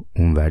بورس و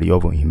اونوریا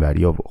و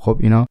اینوریا و خب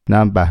اینا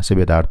نه بحث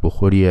به درد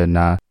بخوریه،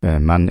 نه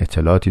من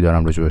اطلاعاتی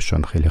دارم راجع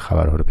بهشون، خیلی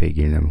خبرها رو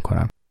پیگیری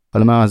نمی‌کنم.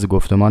 حالا من از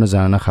گفتمان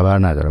زنانه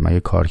خبر ندارم، اگه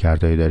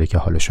کارکردایی داره که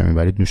حالشو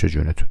میبرید نوش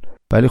جونتون.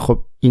 ولی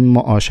خب این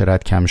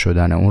معاشرت کم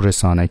شدن، اون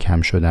رسانه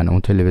کم شدن،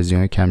 اون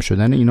تلویزیون کم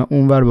شدن، اینا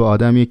اونور به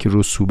آدمی که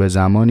رسوب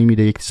زمانی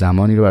میده، یک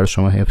زمانی رو برای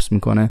شما حفظ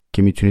میکنه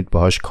که میتونید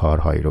باهاش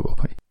کارهایی رو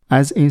بکنید.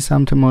 از این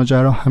سمت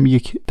ماجرا هم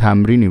یک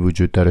تمرینی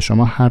وجود داره.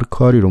 شما هر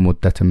کاری رو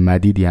مدت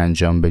مدیدی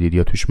انجام بدید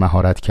یا توش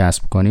مهارت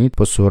کسب کنید،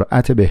 با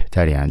سرعت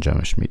بهتری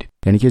انجامش میدید.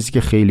 یعنی کسی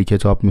که خیلی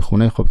کتاب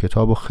میخونه، خب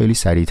کتابو خیلی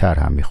سریعتر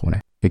هم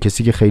میخونه. یا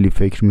کسی که خیلی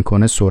فکر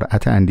میکنه،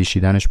 سرعت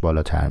اندیشیدنش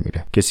بالاتر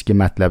میره. کسی که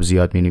مطلب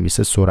زیاد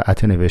مینویسه،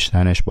 سرعت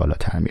نوشتنش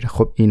بالاتر میره.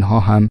 خب اینها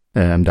هم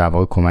در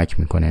واقع کمک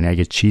میکنه. یعنی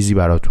اگه چیزی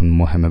براتون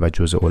مهمه و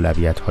جزء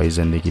اولویت‌های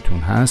زندگیتون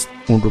هست،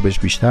 اون رو بهش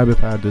بیشتر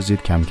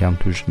بپردازید، کم کم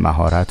توش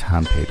مهارت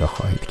هم پیدا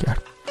خواهید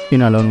کرد.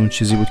 این الان اون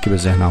چیزی بود که به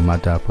ذهنم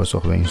اومد در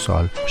پاسخ به این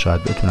سوال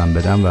شاید بتونم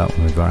بدم و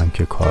امیدوارم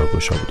که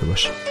کارگشا بوده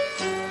باشه.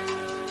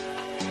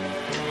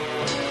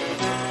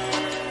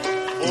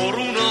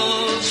 بارون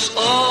از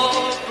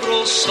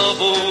ابر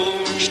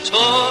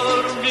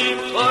سبکتر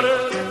میپره،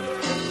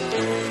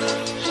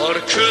 هر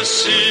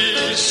کسی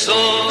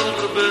سر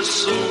به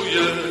سوی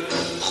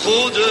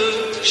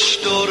خودش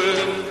داره،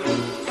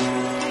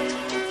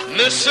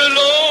 مثل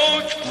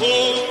لاک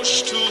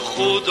پشت تو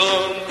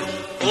خودم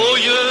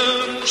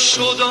قایم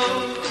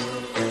شدم،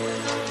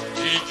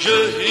 دیگه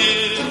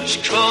هیچ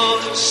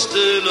کس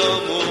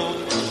دلمو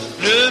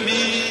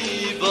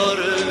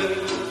نمیبره،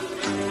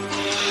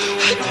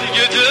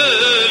 دیگه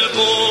دل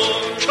با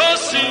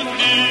کسی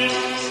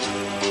نیست،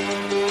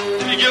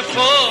 دیگه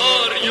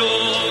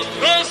فریاد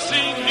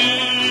رسی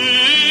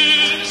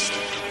نیست،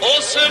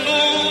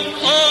 آسمون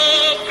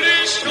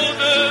ابری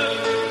شده،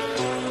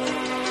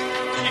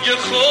 دیگه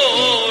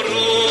خار و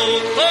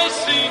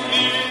خسی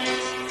نیست.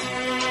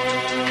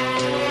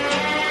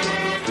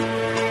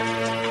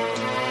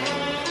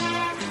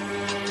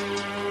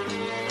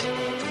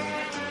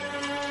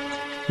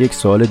 یک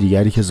سوال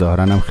دیگری که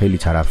ظاهراً هم خیلی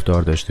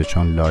طرفدار داشته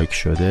چون لایک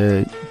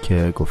شده،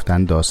 که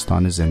گفتن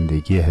داستان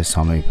زندگی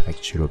حسام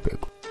ایپکچی رو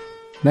بگو.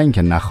 نه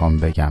اینکه نخوام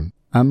بگم،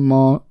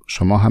 اما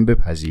شما هم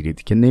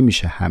بپذیرید که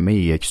نمیشه همه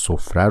یک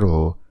سفره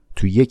رو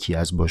تو یکی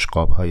از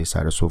بشقاب‌های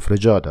سر سفره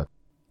جا داد.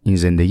 این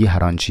زندگی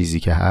هر آن چیزی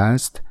که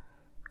هست،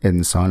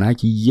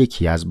 انسانک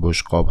یکی از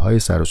بشقاب‌های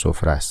سر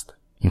سفره است.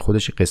 این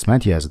خودش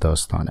قسمتی از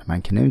داستانه.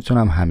 من که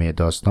نمیتونم همه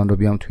داستان رو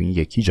بیام تو این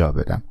یکی جا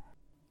بدم.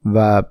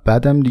 و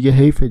بعدم دیگه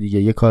حیف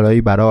دیگه، یه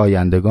کارهایی برای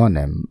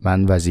آیندگانه.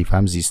 من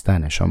وظیفم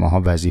زیستنه،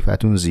 شماها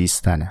وظیفتون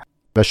زیستنه.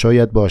 و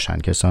شاید باشن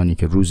کسانی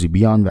که روزی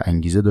بیان و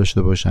انگیزه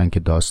داشته باشن که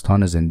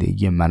داستان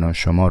زندگی من و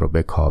شما رو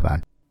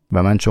بکاون.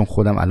 و من چون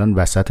خودم الان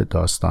وسط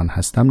داستان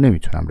هستم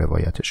نمیتونم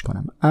روایتش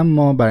کنم.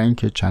 اما برای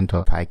اینکه چند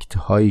تا فکت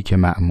هایی که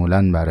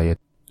معمولاً برای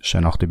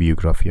شناخت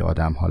بیوگرافی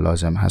آدم ها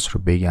لازم هست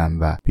رو بگم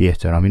و بی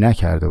احترامی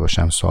نکرده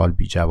باشم، سوال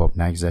بی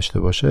جواب نگذشته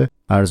باشه،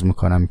 عرض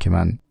میکنم که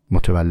من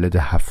متولد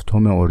 7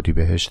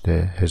 اردیبهشت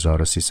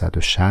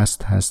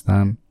 1360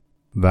 هستم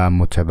و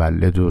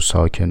متولد و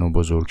ساکن و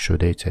بزرگ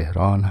شده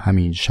تهران.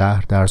 همین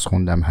شهر درس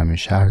خوندم، همین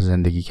شهر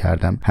زندگی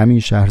کردم، همین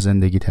شهر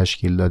زندگی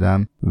تشکیل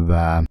دادم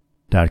و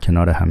در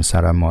کنار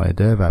همسرم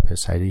مائده و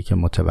پسری که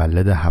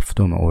متولد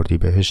 7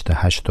 اردیبهشت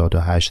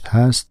 88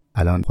 هست،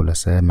 الان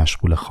خلاصه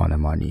مشغول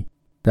خانمانی.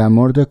 در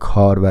مورد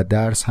کار و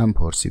درس هم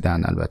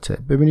پرسیدن. البته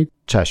ببینید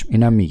چشم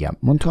اینم میگم،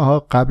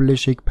 منتها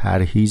قبلش یک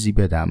پرهیزی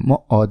بدم.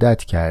 ما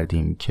عادت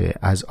کردیم که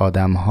از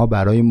آدمها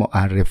برای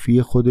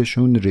معرفی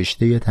خودشون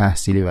رشته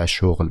تحصیلی و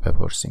شغل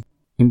بپرسیم.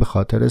 این به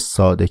خاطر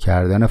ساده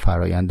کردن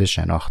فرایند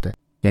شناخته.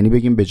 یعنی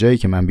بگیم به جایی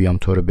که من بیام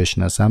تو رو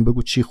بشناسم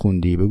بگو چی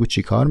خوندی، بگو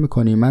چی کار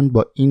میکنی، من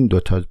با این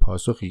دوتا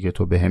پاسخی که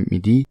تو بهم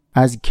میدی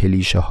از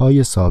کلیشه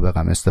های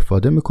سابقم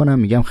استفاده میکنم،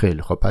 میگم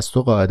خیلی خب پس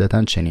تو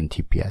قاعدتاً چنین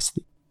تیپی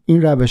هستی.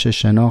 این روش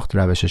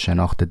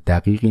شناخت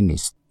دقیقی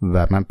نیست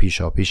و من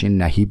پیشاپیش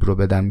این نهیب رو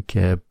بدم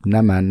که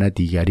نه من نه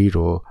دیگری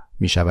رو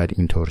میشود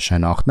اینطور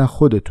شناخت، نه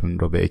خودتون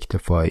رو به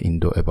اکتفای این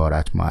دو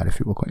عبارت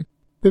معرفی بکنید.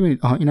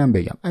 ببینید اینم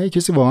بگم، اگه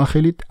کسی واقعا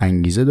خیلی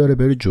انگیزه داره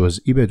بره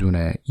جزئی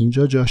بدونه،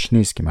 اینجا جاش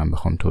نیست که من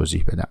بخوام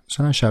توضیح بدم.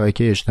 مثلا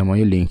شبکه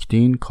اجتماعی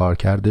لینکدین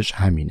کارکردش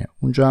همینه.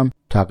 اونجا هم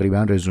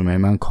تقریبا رزومه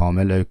من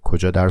کامل،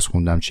 کجا درس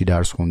خوندم، چی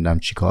درس خوندم،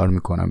 چی کار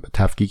میکنم،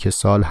 تفکیک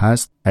سال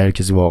هست. اگه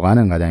کسی واقعا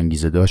انقدر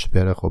انگیزه داشت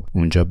بره خب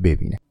اونجا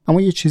ببینه.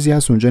 اما یه چیزی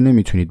هست اونجا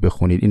نمیتونید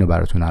بخونید، اینو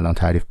براتون الان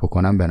تعریف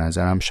بکنم، به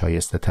نظرم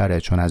شایسته تره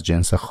چون از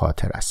جنس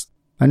خاطر است.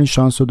 من این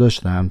شانس رو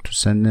داشتم تو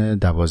سن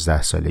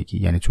 12 سالگی،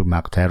 یعنی تو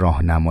مقطع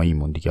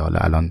راهنماییمون دیگه. حالا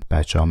الان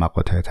بچه‌ها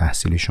مقاطع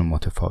تحصیلیشون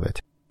متفاوت.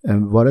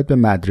 وارد به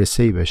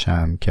مدرسه‌ای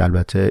بشم که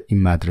البته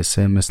این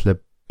مدرسه مثل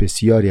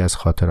بسیاری از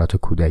خاطرات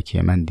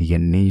کودکی من دیگه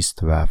نیست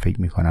و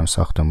فکر می‌کنم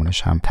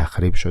ساختمونش هم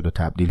تخریب شد و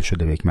تبدیل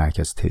شده به یک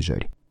مرکز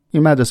تجاری.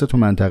 این مدرسه تو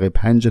منطقه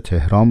 5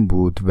 تهران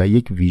بود و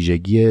یک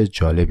ویژگی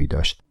جالبی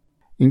داشت.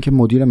 اینکه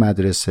مدیر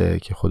مدرسه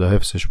که خدا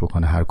حفظش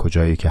بکنه هر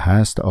کجایی که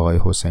هست، آقای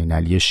حسین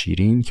علی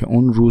شیرین، که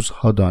اون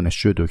روزها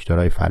دانشجو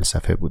دکترای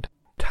فلسفه بود.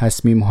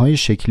 تصمیم‌های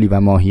شکلی و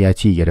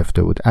ماهیتی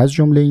گرفته بود. از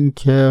جمله این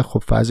که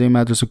خب فضای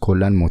مدرسه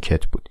کلاً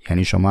موکت بود.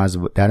 یعنی شما از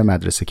در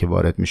مدرسه که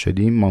وارد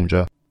می‌شدیم، ما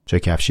اونجا جای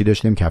کفشی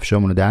داشتیم،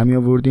 کفشامون رو در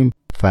می‌آوردیم،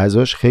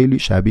 فضاش خیلی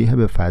شبیه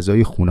به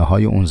فضای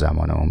خونه‌های اون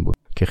زمانمون بود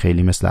که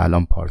خیلی مثل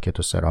الان پارکت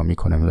و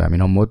سرامیک و نمی‌دونم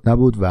اینا مد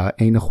نبود و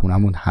عین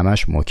خونمون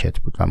همش موکت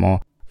بود و ما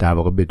در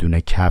واقع بدون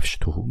کفش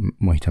تو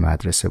محیط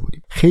مدرسه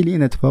بودیم. خیلی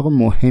این اتفاق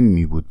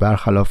مهمی بود،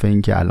 برخلاف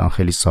این که الان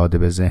خیلی ساده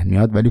به ذهن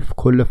میاد، ولی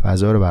کل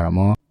فضا رو برای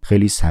ما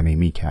خیلی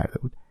صمیمی کرده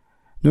بود.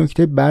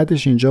 نکته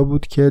بعدش اینجا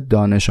بود که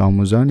دانش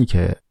آموزانی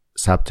که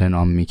ثبت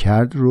نام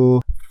میکرد رو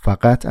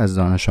فقط از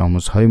دانش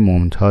آموزهای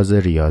ممتاز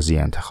ریاضی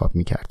انتخاب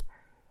میکرد.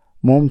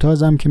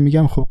 ممتازم که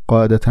میگم خب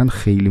قاعدتا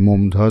خیلی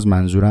ممتاز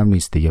منظورم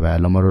نیست دیگه و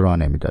الان ما رو راه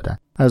نمیدادن،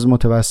 از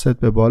متوسط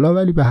به بالا،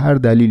 ولی به هر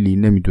دلیلی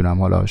نمیدونم،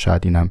 حالا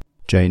شاید اینم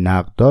جای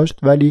نقد داشت،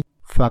 ولی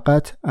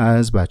فقط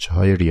از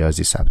بچه‌های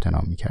ریاضی ثبت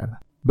نام می‌کردن.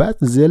 بعد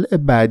ضلع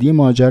بعدی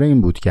ماجرا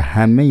این بود که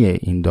همه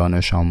این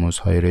دانش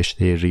آموزهای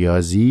رشته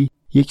ریاضی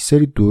یک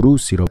سری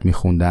دروسی رو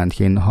می‌خوندند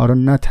که اینها رو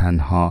نه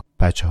تنها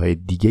بچه‌های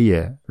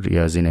دیگه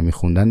ریاضی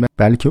نمی‌خوندن،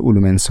 بلکه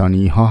علوم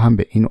انسانی‌ها هم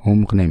به این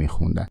عمق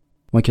نمی‌خوندن.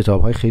 ما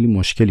کتاب‌های خیلی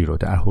مشکلی رو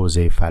در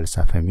حوزه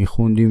فلسفه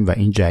می‌خوندیم و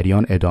این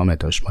جریان ادامه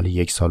داشت. مال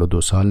 1 سال و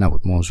 2 سال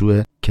نبود.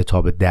 موضوع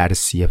کتاب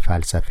درسی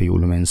فلسفه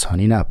علوم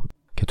انسانی نبود.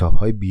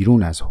 کتاب‌های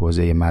بیرون از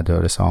حوزه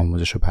مدارس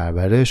آموزش و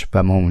پرورش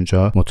و ما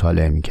اونجا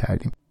مطالعه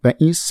می‌کردیم و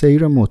این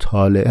سیر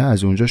مطالعه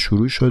از اونجا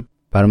شروع شد.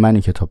 برای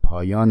منی که تا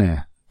پایان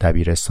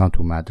دبیرستان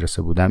تو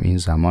مدرسه بودم این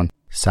زمان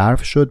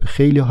صرف شد.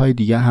 خیلی های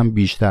دیگه هم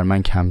بیشتر،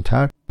 من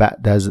کمتر،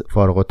 بعد از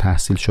فارغ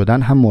التحصیل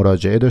شدن هم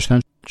مراجعه داشتن،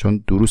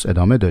 چون دروس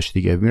ادامه داشت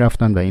دیگه،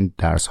 میرفتن و این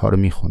درس ها رو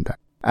میخوندن.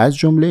 از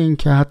جمله این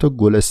که حتی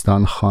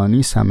گلستان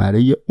خانی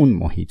ثمره اون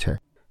محیطه.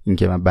 این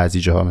که من بعضی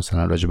جاها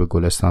مثلا راجع به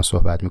گلستان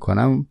صحبت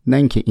میکنم، نه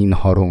اینکه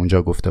اینها رو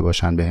اونجا گفته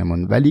باشن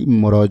بهمون، ولی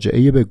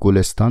مراجعه به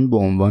گلستان به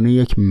عنوان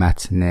یک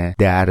متن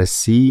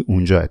درسی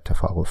اونجا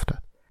اتفاق افتاد.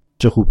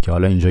 چه خوب که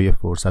حالا اینجا یه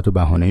فرصت و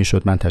بهانه‌ای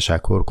شد من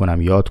تشکر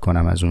کنم، یاد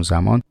کنم از اون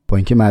زمان، با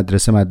اینکه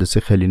مدرسه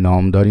خیلی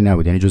نامداری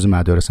نبود، یعنی جز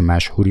مدارس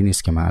مشهوری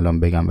نیست که من الان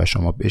بگم و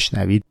شما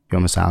بشنوید، یا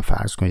مثلا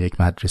فرض کنید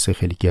یک مدرسه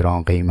خیلی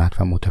گران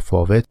قیمت و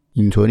متفاوت،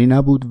 اینطوری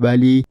نبود،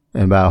 ولی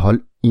به هر حال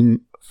این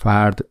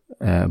فرد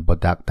با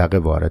دغدغه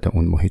وارد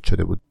اون محیط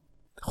شده بود.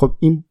 خب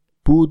این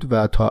بود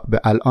و تا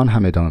به الان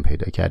هم ادامه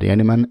پیدا کرده.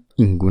 یعنی من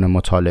این گونه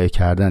مطالعه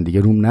کردن دیگه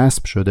روم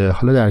نصب شده.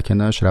 حالا در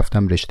کنارش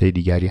رفتم رشته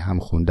دیگری هم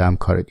خوندم،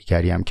 کار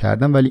دیگری هم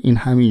کردم، ولی این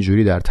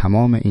همینجوری در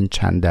تمام این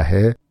چند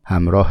دهه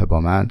همراه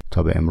با من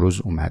تا به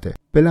امروز اومده.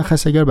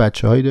 بلخص اگر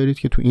بچه‌هایی دارید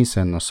که تو این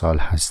سن و سال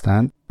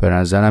هستن، به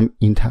نظرم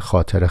این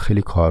خاطره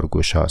خیلی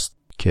کارگشاست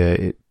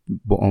که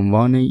به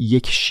عنوان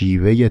یک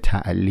شیوه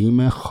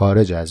تعلیم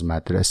خارج از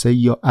مدرسه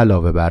یا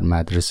علاوه بر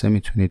مدرسه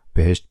میتونید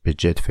بهش به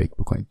جد فکر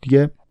بکنید.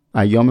 دیگه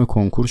ایام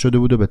کنکور شده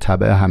بود و به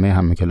تبع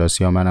همه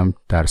کلاسی‌ها منم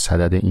در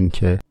صدد این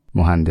که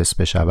مهندس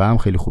بشم.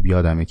 خیلی خوب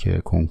یادمه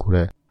که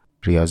کنکور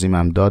ریاضیم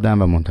هم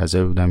دادم و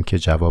منتظر بودم که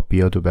جواب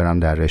بیاد و برم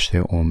در رشته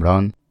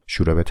عمران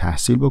شروع به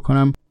تحصیل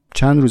بکنم.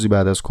 چند روزی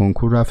بعد از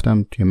کنکور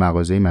رفتم توی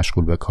مغازه‌ای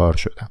مشغول به کار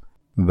شدم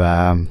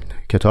و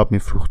کتاب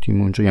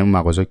میفروختیم اونجا، یعنی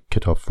مغازه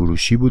کتاب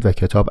فروشی بود و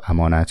کتاب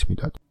امانت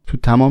میداد. تو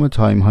تمام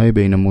تایم‌های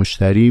بین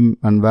مشتری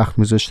من وقت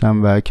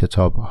می‌ذاشتم و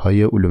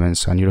کتاب‌های علوم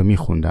انسانی رو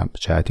می‌خوندم، به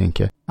جهت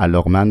اینکه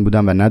علاقه‌مند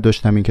بودم و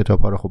نداشتم این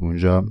کتاب‌ها رو. خب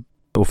اونجا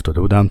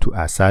افتاده بودم تو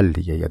عسل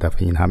دیگه، یه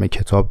دفعه این همه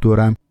کتاب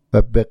دورم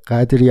و به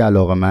قدری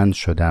علاقه‌مند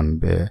شدم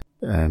به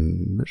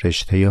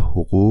رشته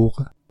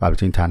حقوق،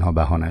 البته این تنها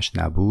بهانه‌اش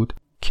نبود،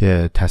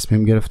 که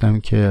تصمیم گرفتم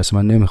که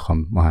اصلا من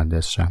نمی‌خوام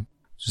مهندس شم.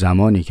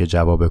 زمانی که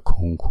جواب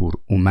کنکور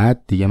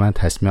اومد دیگه من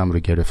تصمیمم رو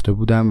گرفته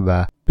بودم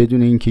و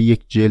بدون اینکه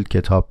یک جلد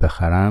کتاب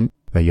بخرم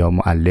و یا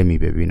معلمی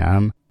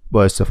ببینم،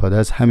 با استفاده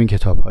از همین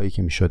کتاب‌هایی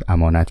که میشد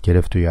امانت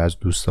گرفت و یا از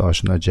دوست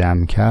آشنا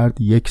جمع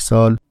کرد، 1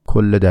 سال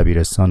کل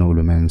دبیرستان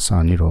علوم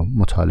انسانی رو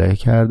مطالعه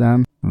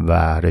کردم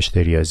و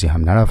رشته ریاضی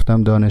هم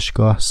نرفتم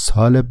دانشگاه.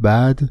 سال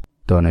بعد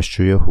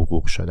دانشجوی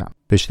حقوق شدم.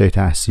 رشته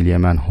تحصیلی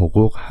من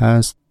حقوق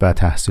هست و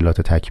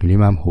تحصیلات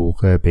تکمیلیم هم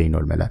حقوق بین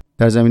الملل.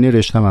 در زمینه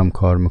رشته‌ام هم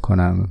کار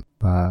میکنم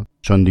و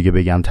چون دیگه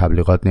بگم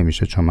تبلیغات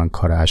نمیشه، چون من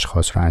کار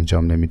اشخاص رو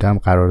انجام نمیدم،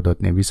 قرارداد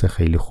نویس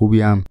خیلی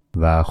خوبیم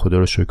و خدا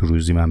رو شکر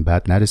روزی من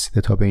بد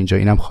نرسیده تا به اینجا.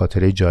 اینم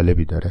خاطره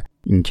جالبی داره،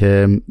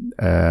 اینکه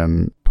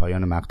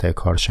پایان مقطع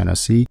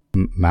کارشناسی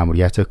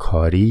مأموریت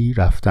کاری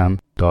رفتم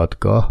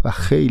دادگاه و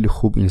خیلی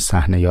خوب این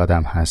صحنه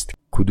یادم هست،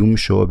 کدوم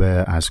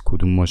شعبه از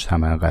کدوم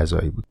مجتمع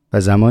قضایی بود و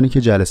زمانی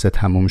که جلسه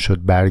تموم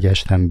شد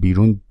برگشتم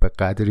بیرون، به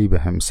قدری به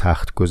هم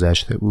سخت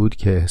گذشته بود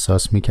که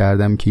احساس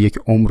میکردم که یک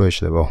عمر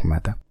اشتباه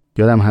اومدم.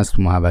 یادم هست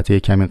تو محوطه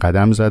کمی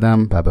قدم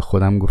زدم و به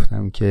خودم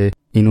گفتم که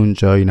این اون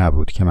جایی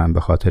نبود که من به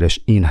خاطرش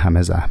این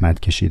همه زحمت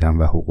کشیدم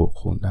و حقوق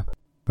خوندم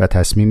و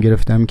تصمیم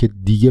گرفتم که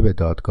دیگه به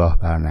دادگاه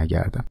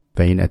برنگردم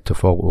و این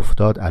اتفاق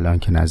افتاد. الان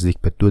که نزدیک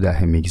به 2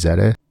 دهه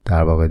میگذره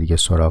در واقع دیگه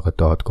سراغ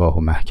دادگاه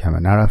و محکمه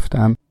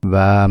نرفتم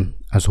و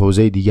از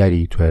حوزه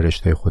دیگری تو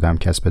رشته خودم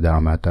کسب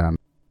درآمد دارم.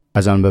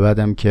 از آن به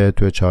بعدم که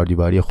توی 4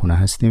 دیواری خونه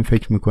هستیم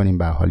فکر میکنیم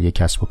به حال یک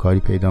کسب و کاری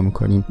پیدا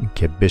میکنیم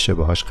که بشه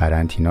باهاش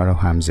قرنطینه رو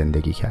هم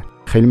زندگی کرد.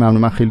 خیلی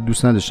ممنون. من خیلی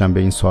دوست نداشتم به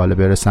این سوال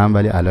برسم،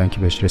 ولی الان که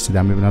بهش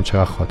رسیدم میبینم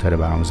چقدر خاطره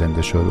برام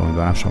زنده شد.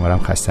 امیدوارم شما رو هم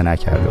خسته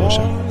نکرده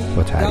باشم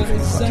با تعریف این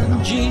خاطره.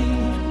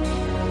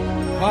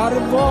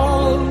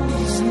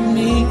 پرواز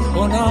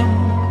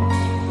میکنم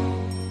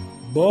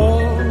با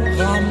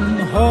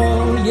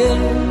غمهای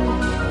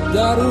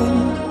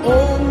درون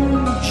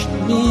اوج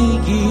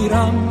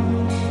میگیرم،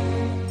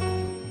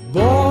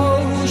 با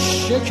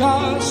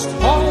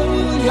شکست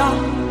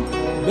هایم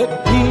به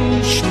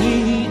پیش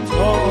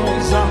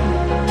میتازم،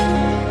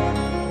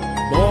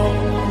 با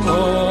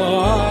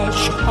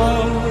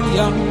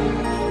عشقایم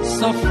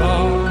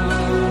سفر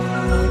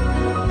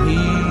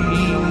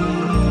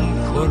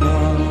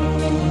میکنم،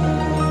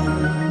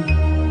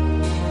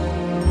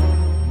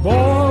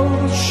 با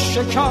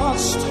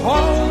شکست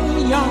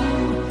هایم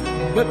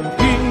به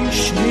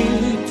پیش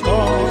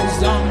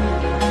میتازم،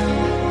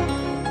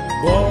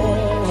 با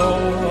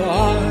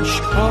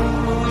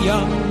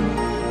عشقایم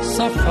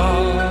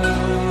سفر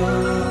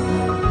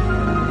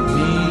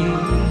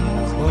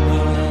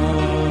میکنم.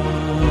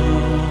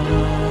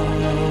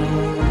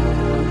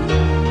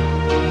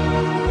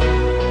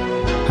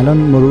 الان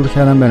مرور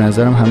کردم، به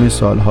نظرم همه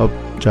سوالها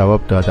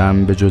جواب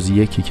دادم به جز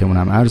یکی که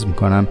اونم عرض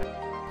میکنم.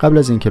 قبل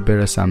از اینکه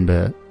برسم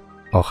به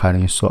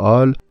آخرین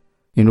سوال،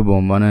 این رو به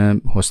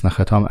عنوان حسن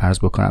ختام عرض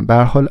بکنم. به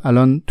هر حال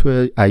الان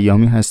تو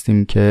ایامی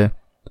هستیم که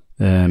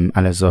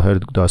علی‌ظاهر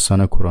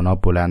داستان کرونا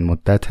بلند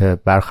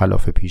مدت،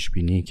 برخلاف پیش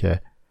بینی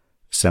که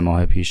 3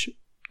 ماه پیش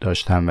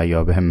داشتن و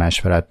یا به هم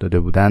مشورت داده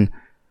بودن،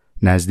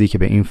 نزدیک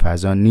به این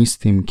فضا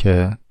نیستیم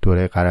که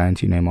دوره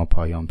قرنطینه ما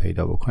پایان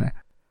پیدا بکنه.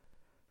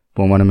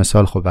 به عنوان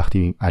مثال خب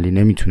وقتی علی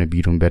نمیتونه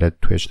بیرون بره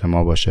تو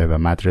اجتماع باشه و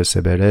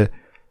مدرسه بره،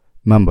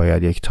 من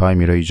باید یک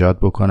تایمی رو ایجاد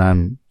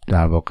بکنم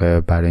در واقع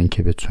برای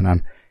اینکه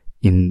بتونم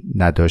این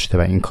نداشته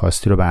و این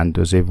کاستی رو به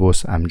اندازه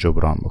وسعم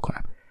جبران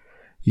بکنم،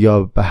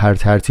 یا به هر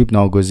ترتیب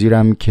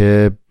ناگزیرم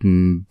که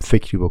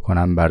فکری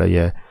بکنم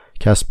برای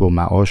کسب و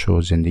معاش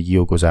و زندگی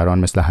و گذران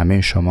مثل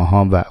همه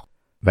شماها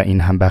و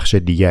این هم بخش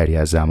دیگری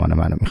از زمان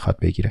منو میخواد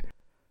بگیره.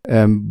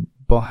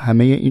 با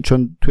همه این،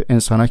 چون تو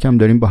انسانک هم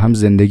داریم با هم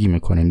زندگی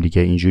میکنیم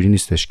دیگه، اینجوری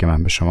نیستش که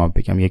من به شما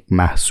بگم یک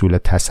محصول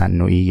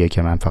تصنعیه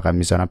که من فقط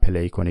میذارم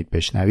پلی کنید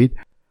بشنوید.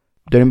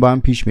 داریم با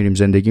هم پیش میریم،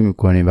 زندگی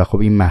میکنیم و خب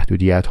این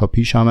محدودیت ها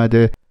پیش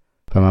آمده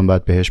و من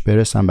باید بهش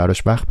برسم،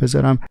 براش وقت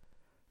بذارم.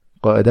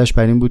 قاعدش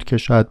بر این بود که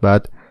شاید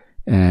بعد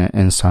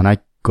انسانک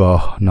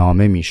گاه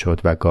نامه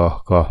میشد و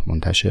گاه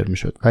منتشر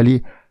میشد،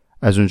 ولی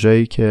از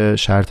اونجایی که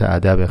شرط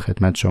ادب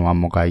خدمت شما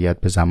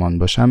مقید به زمان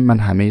باشم، من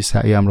همه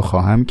سعیم رو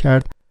خواهم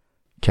کرد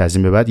که از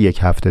این به بعد 1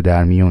 هفته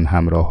در میون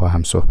همراه و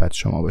هم صحبت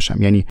شما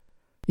باشم. یعنی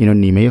اینو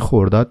نیمه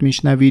خرداد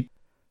میشنوید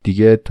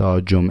دیگه،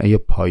 تا جمعه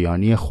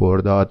پایانی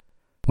خرداد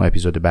ما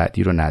اپیزود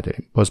بعدی رو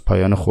نداریم. باز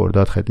پایان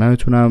خرداد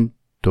خدمتتونم،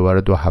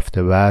 دوباره 2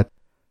 هفته بعد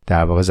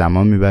در واقع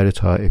زمان میبره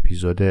تا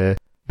اپیزود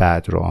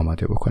بعد رو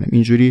آماده بکنیم.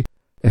 اینجوری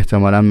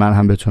احتمالاً من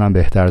هم بتونم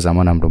بهتر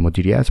زمانم رو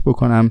مدیریت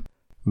بکنم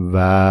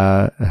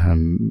و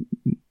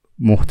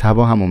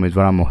محتوا هم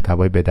امیدوارم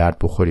محتوای به درد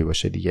بخوری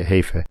باشه دیگه.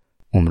 حیفه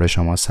عمر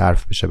شما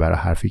صرف بشه برای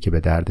حرفی که به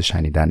درد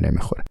شنیدن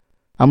نمیخوره.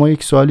 اما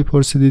یک سوالی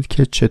پرسیدید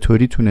که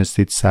چطوری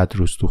تونستید 100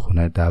 روز تو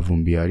خونه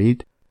دووم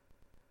بیارید.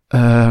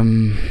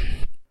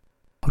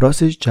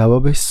 راستش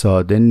جوابش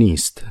ساده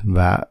نیست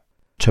و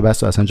چه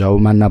بسا اصلا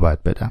جواب من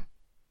نباید بدم.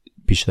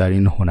 بیشتر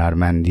این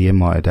هنرمندی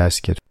مائده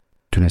است که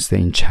تونسته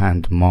این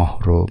چند ماه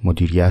رو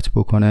مدیریت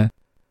بکنه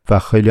و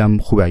خیلی هم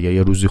خوب اگه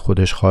یه روزی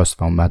خودش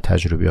خواست و اون بعد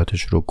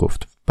تجربیاتش رو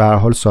گفت. به هر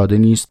حال ساده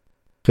نیست،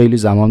 خیلی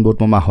زمان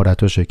برد ما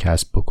مهارتاشو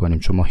کسب بکنیم،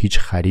 چون ما هیچ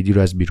خریدی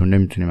رو از بیرون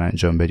نمیتونیم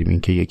انجام بدیم، این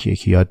که یکی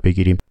یکی یاد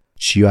بگیریم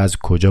چی و از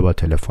کجا با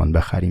تلفن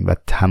بخریم و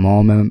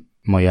تمام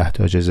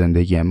مایحتاج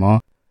زندگی ما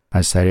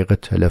از طریق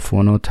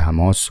تلفن و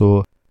تماس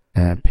و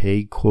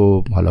پیک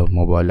و حالا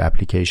موبایل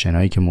اپلیکیشن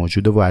هایی که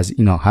موجوده و از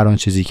اینا هر آن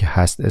چیزی که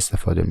هست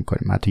استفاده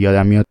میکنیم. حتی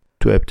یادم میاد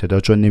تو ابتدا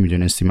چون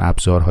نمیدونستیم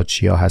ابزارها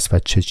چیا هست و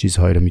چه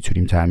چیزهایی رو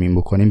میتونیم تامین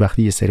بکنیم،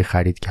 وقتی یه سری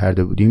خرید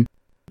کرده بودیم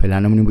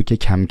پلنمون این بود که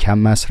کم کم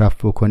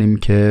مصرف بکنیم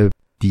که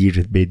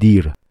دیر به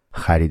دیر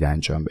خرید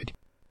انجام بدیم.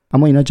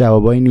 اما اینا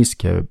جوابایی نیست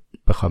که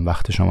بخوام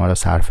وقت شما رو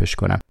صرفش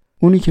کنم.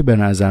 اونی که به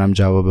نظرم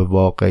جواب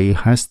واقعی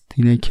هست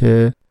اینه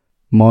که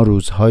ما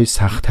روزهای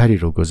سختری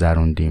رو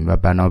گذروندیم و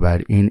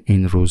بنابراین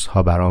این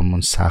روزها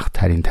برامون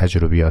سخت‌ترین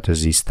تجربیات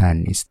زیستن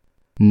نیست.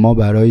 ما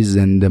برای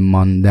زنده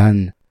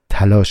ماندن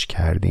تلاش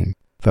کردیم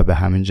و به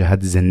همین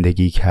جهت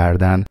زندگی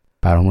کردن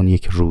برامون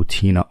یک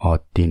روتین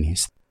عادی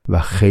نیست و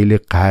خیلی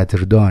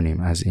قدردانیم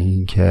از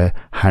این که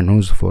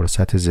هنوز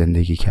فرصت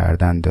زندگی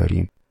کردن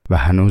داریم و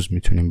هنوز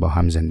میتونیم با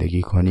هم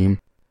زندگی کنیم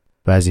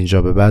و از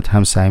اینجا به بعد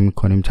هم سعی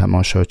میکنیم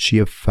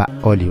تماشاچی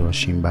فعالی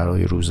باشیم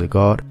برای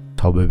روزگار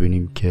تا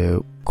ببینیم که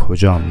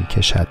کجا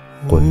میکشد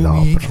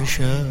قلاب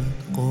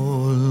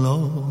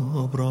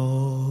را.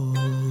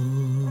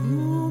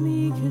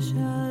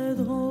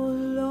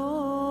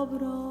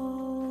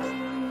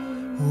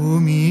 او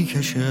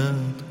میکشد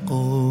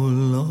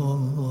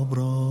قلاب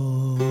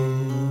را،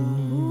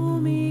 او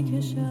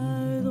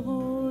میکشد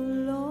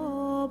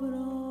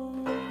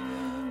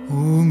او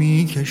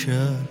می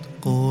کشد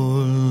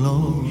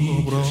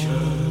قلاب را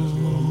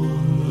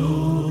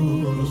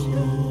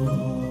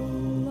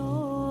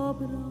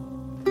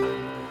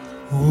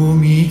او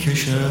می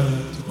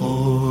کشد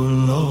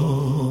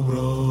قلاب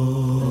را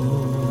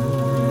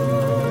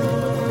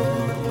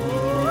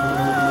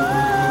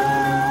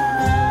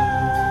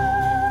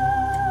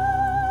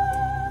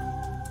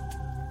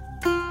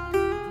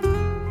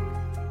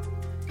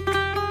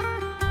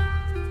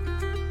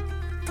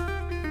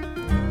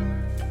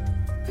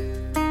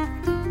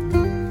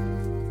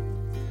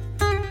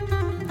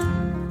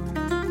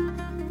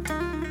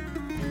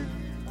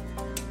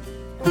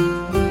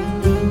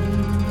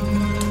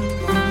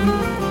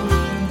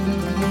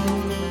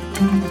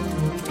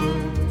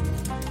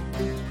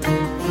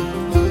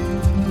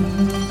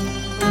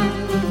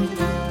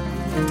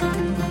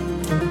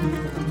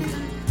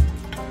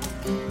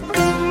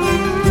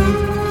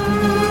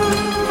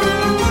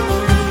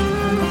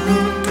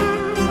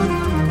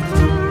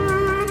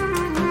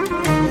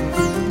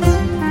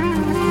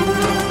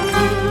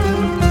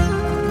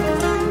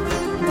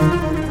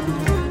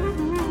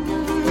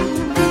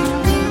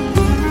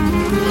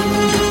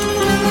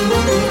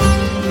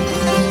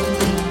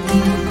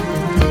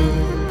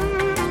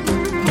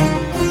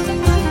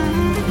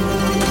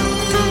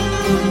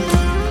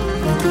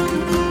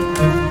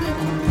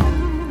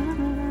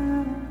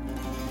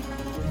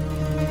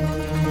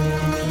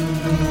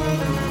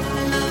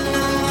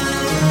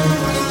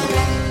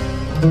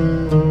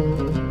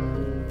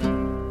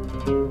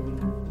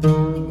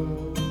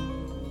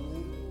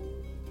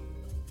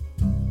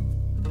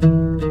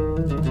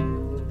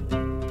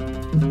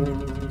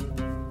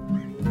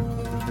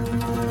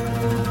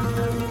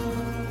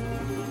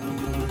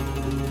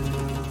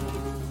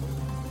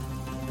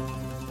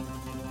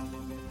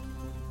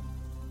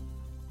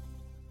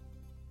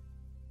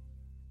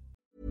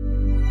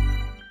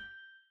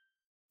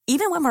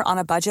Even when we're on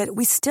a budget,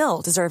 we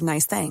still deserve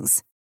nice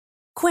things.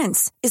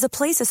 Quince is a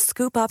place to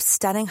scoop up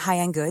stunning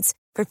high-end goods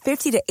for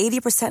 50 to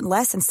 80%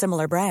 less than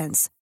similar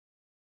brands.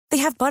 They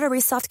have buttery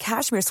soft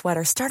cashmere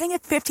sweaters starting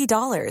at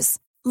 $50,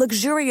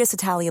 luxurious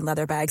Italian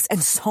leather bags,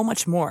 and so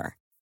much more.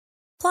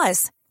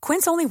 Plus,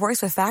 Quince only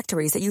works with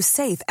factories that use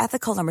safe,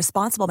 ethical, and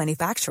responsible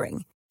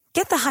manufacturing.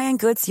 Get the high-end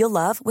goods you'll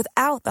love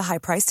without the high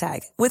price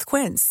tag with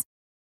Quince.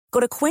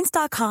 Go to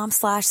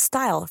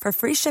quince.com/style for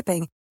free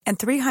shipping and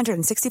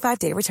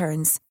 365-day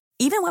returns.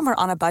 Even when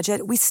we're on a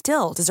budget, we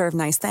still deserve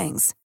nice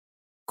things.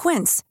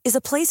 Quince is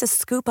a place to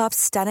scoop up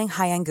stunning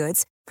high-end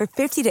goods for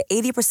 50 to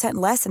 80%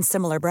 less than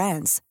similar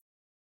brands.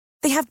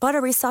 They have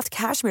buttery soft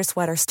cashmere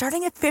sweaters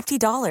starting at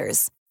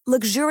 $50,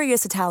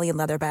 luxurious Italian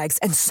leather bags,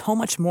 and so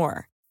much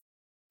more.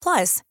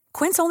 Plus,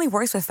 Quince only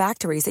works with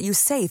factories that use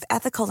safe,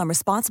 ethical, and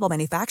responsible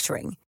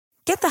manufacturing.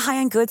 Get the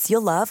high-end goods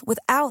you'll love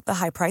without the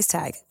high price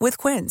tag with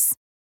Quince.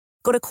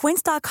 Go to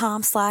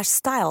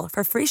quince.com/style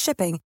for free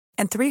shipping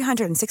and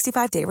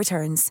 365-day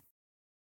returns.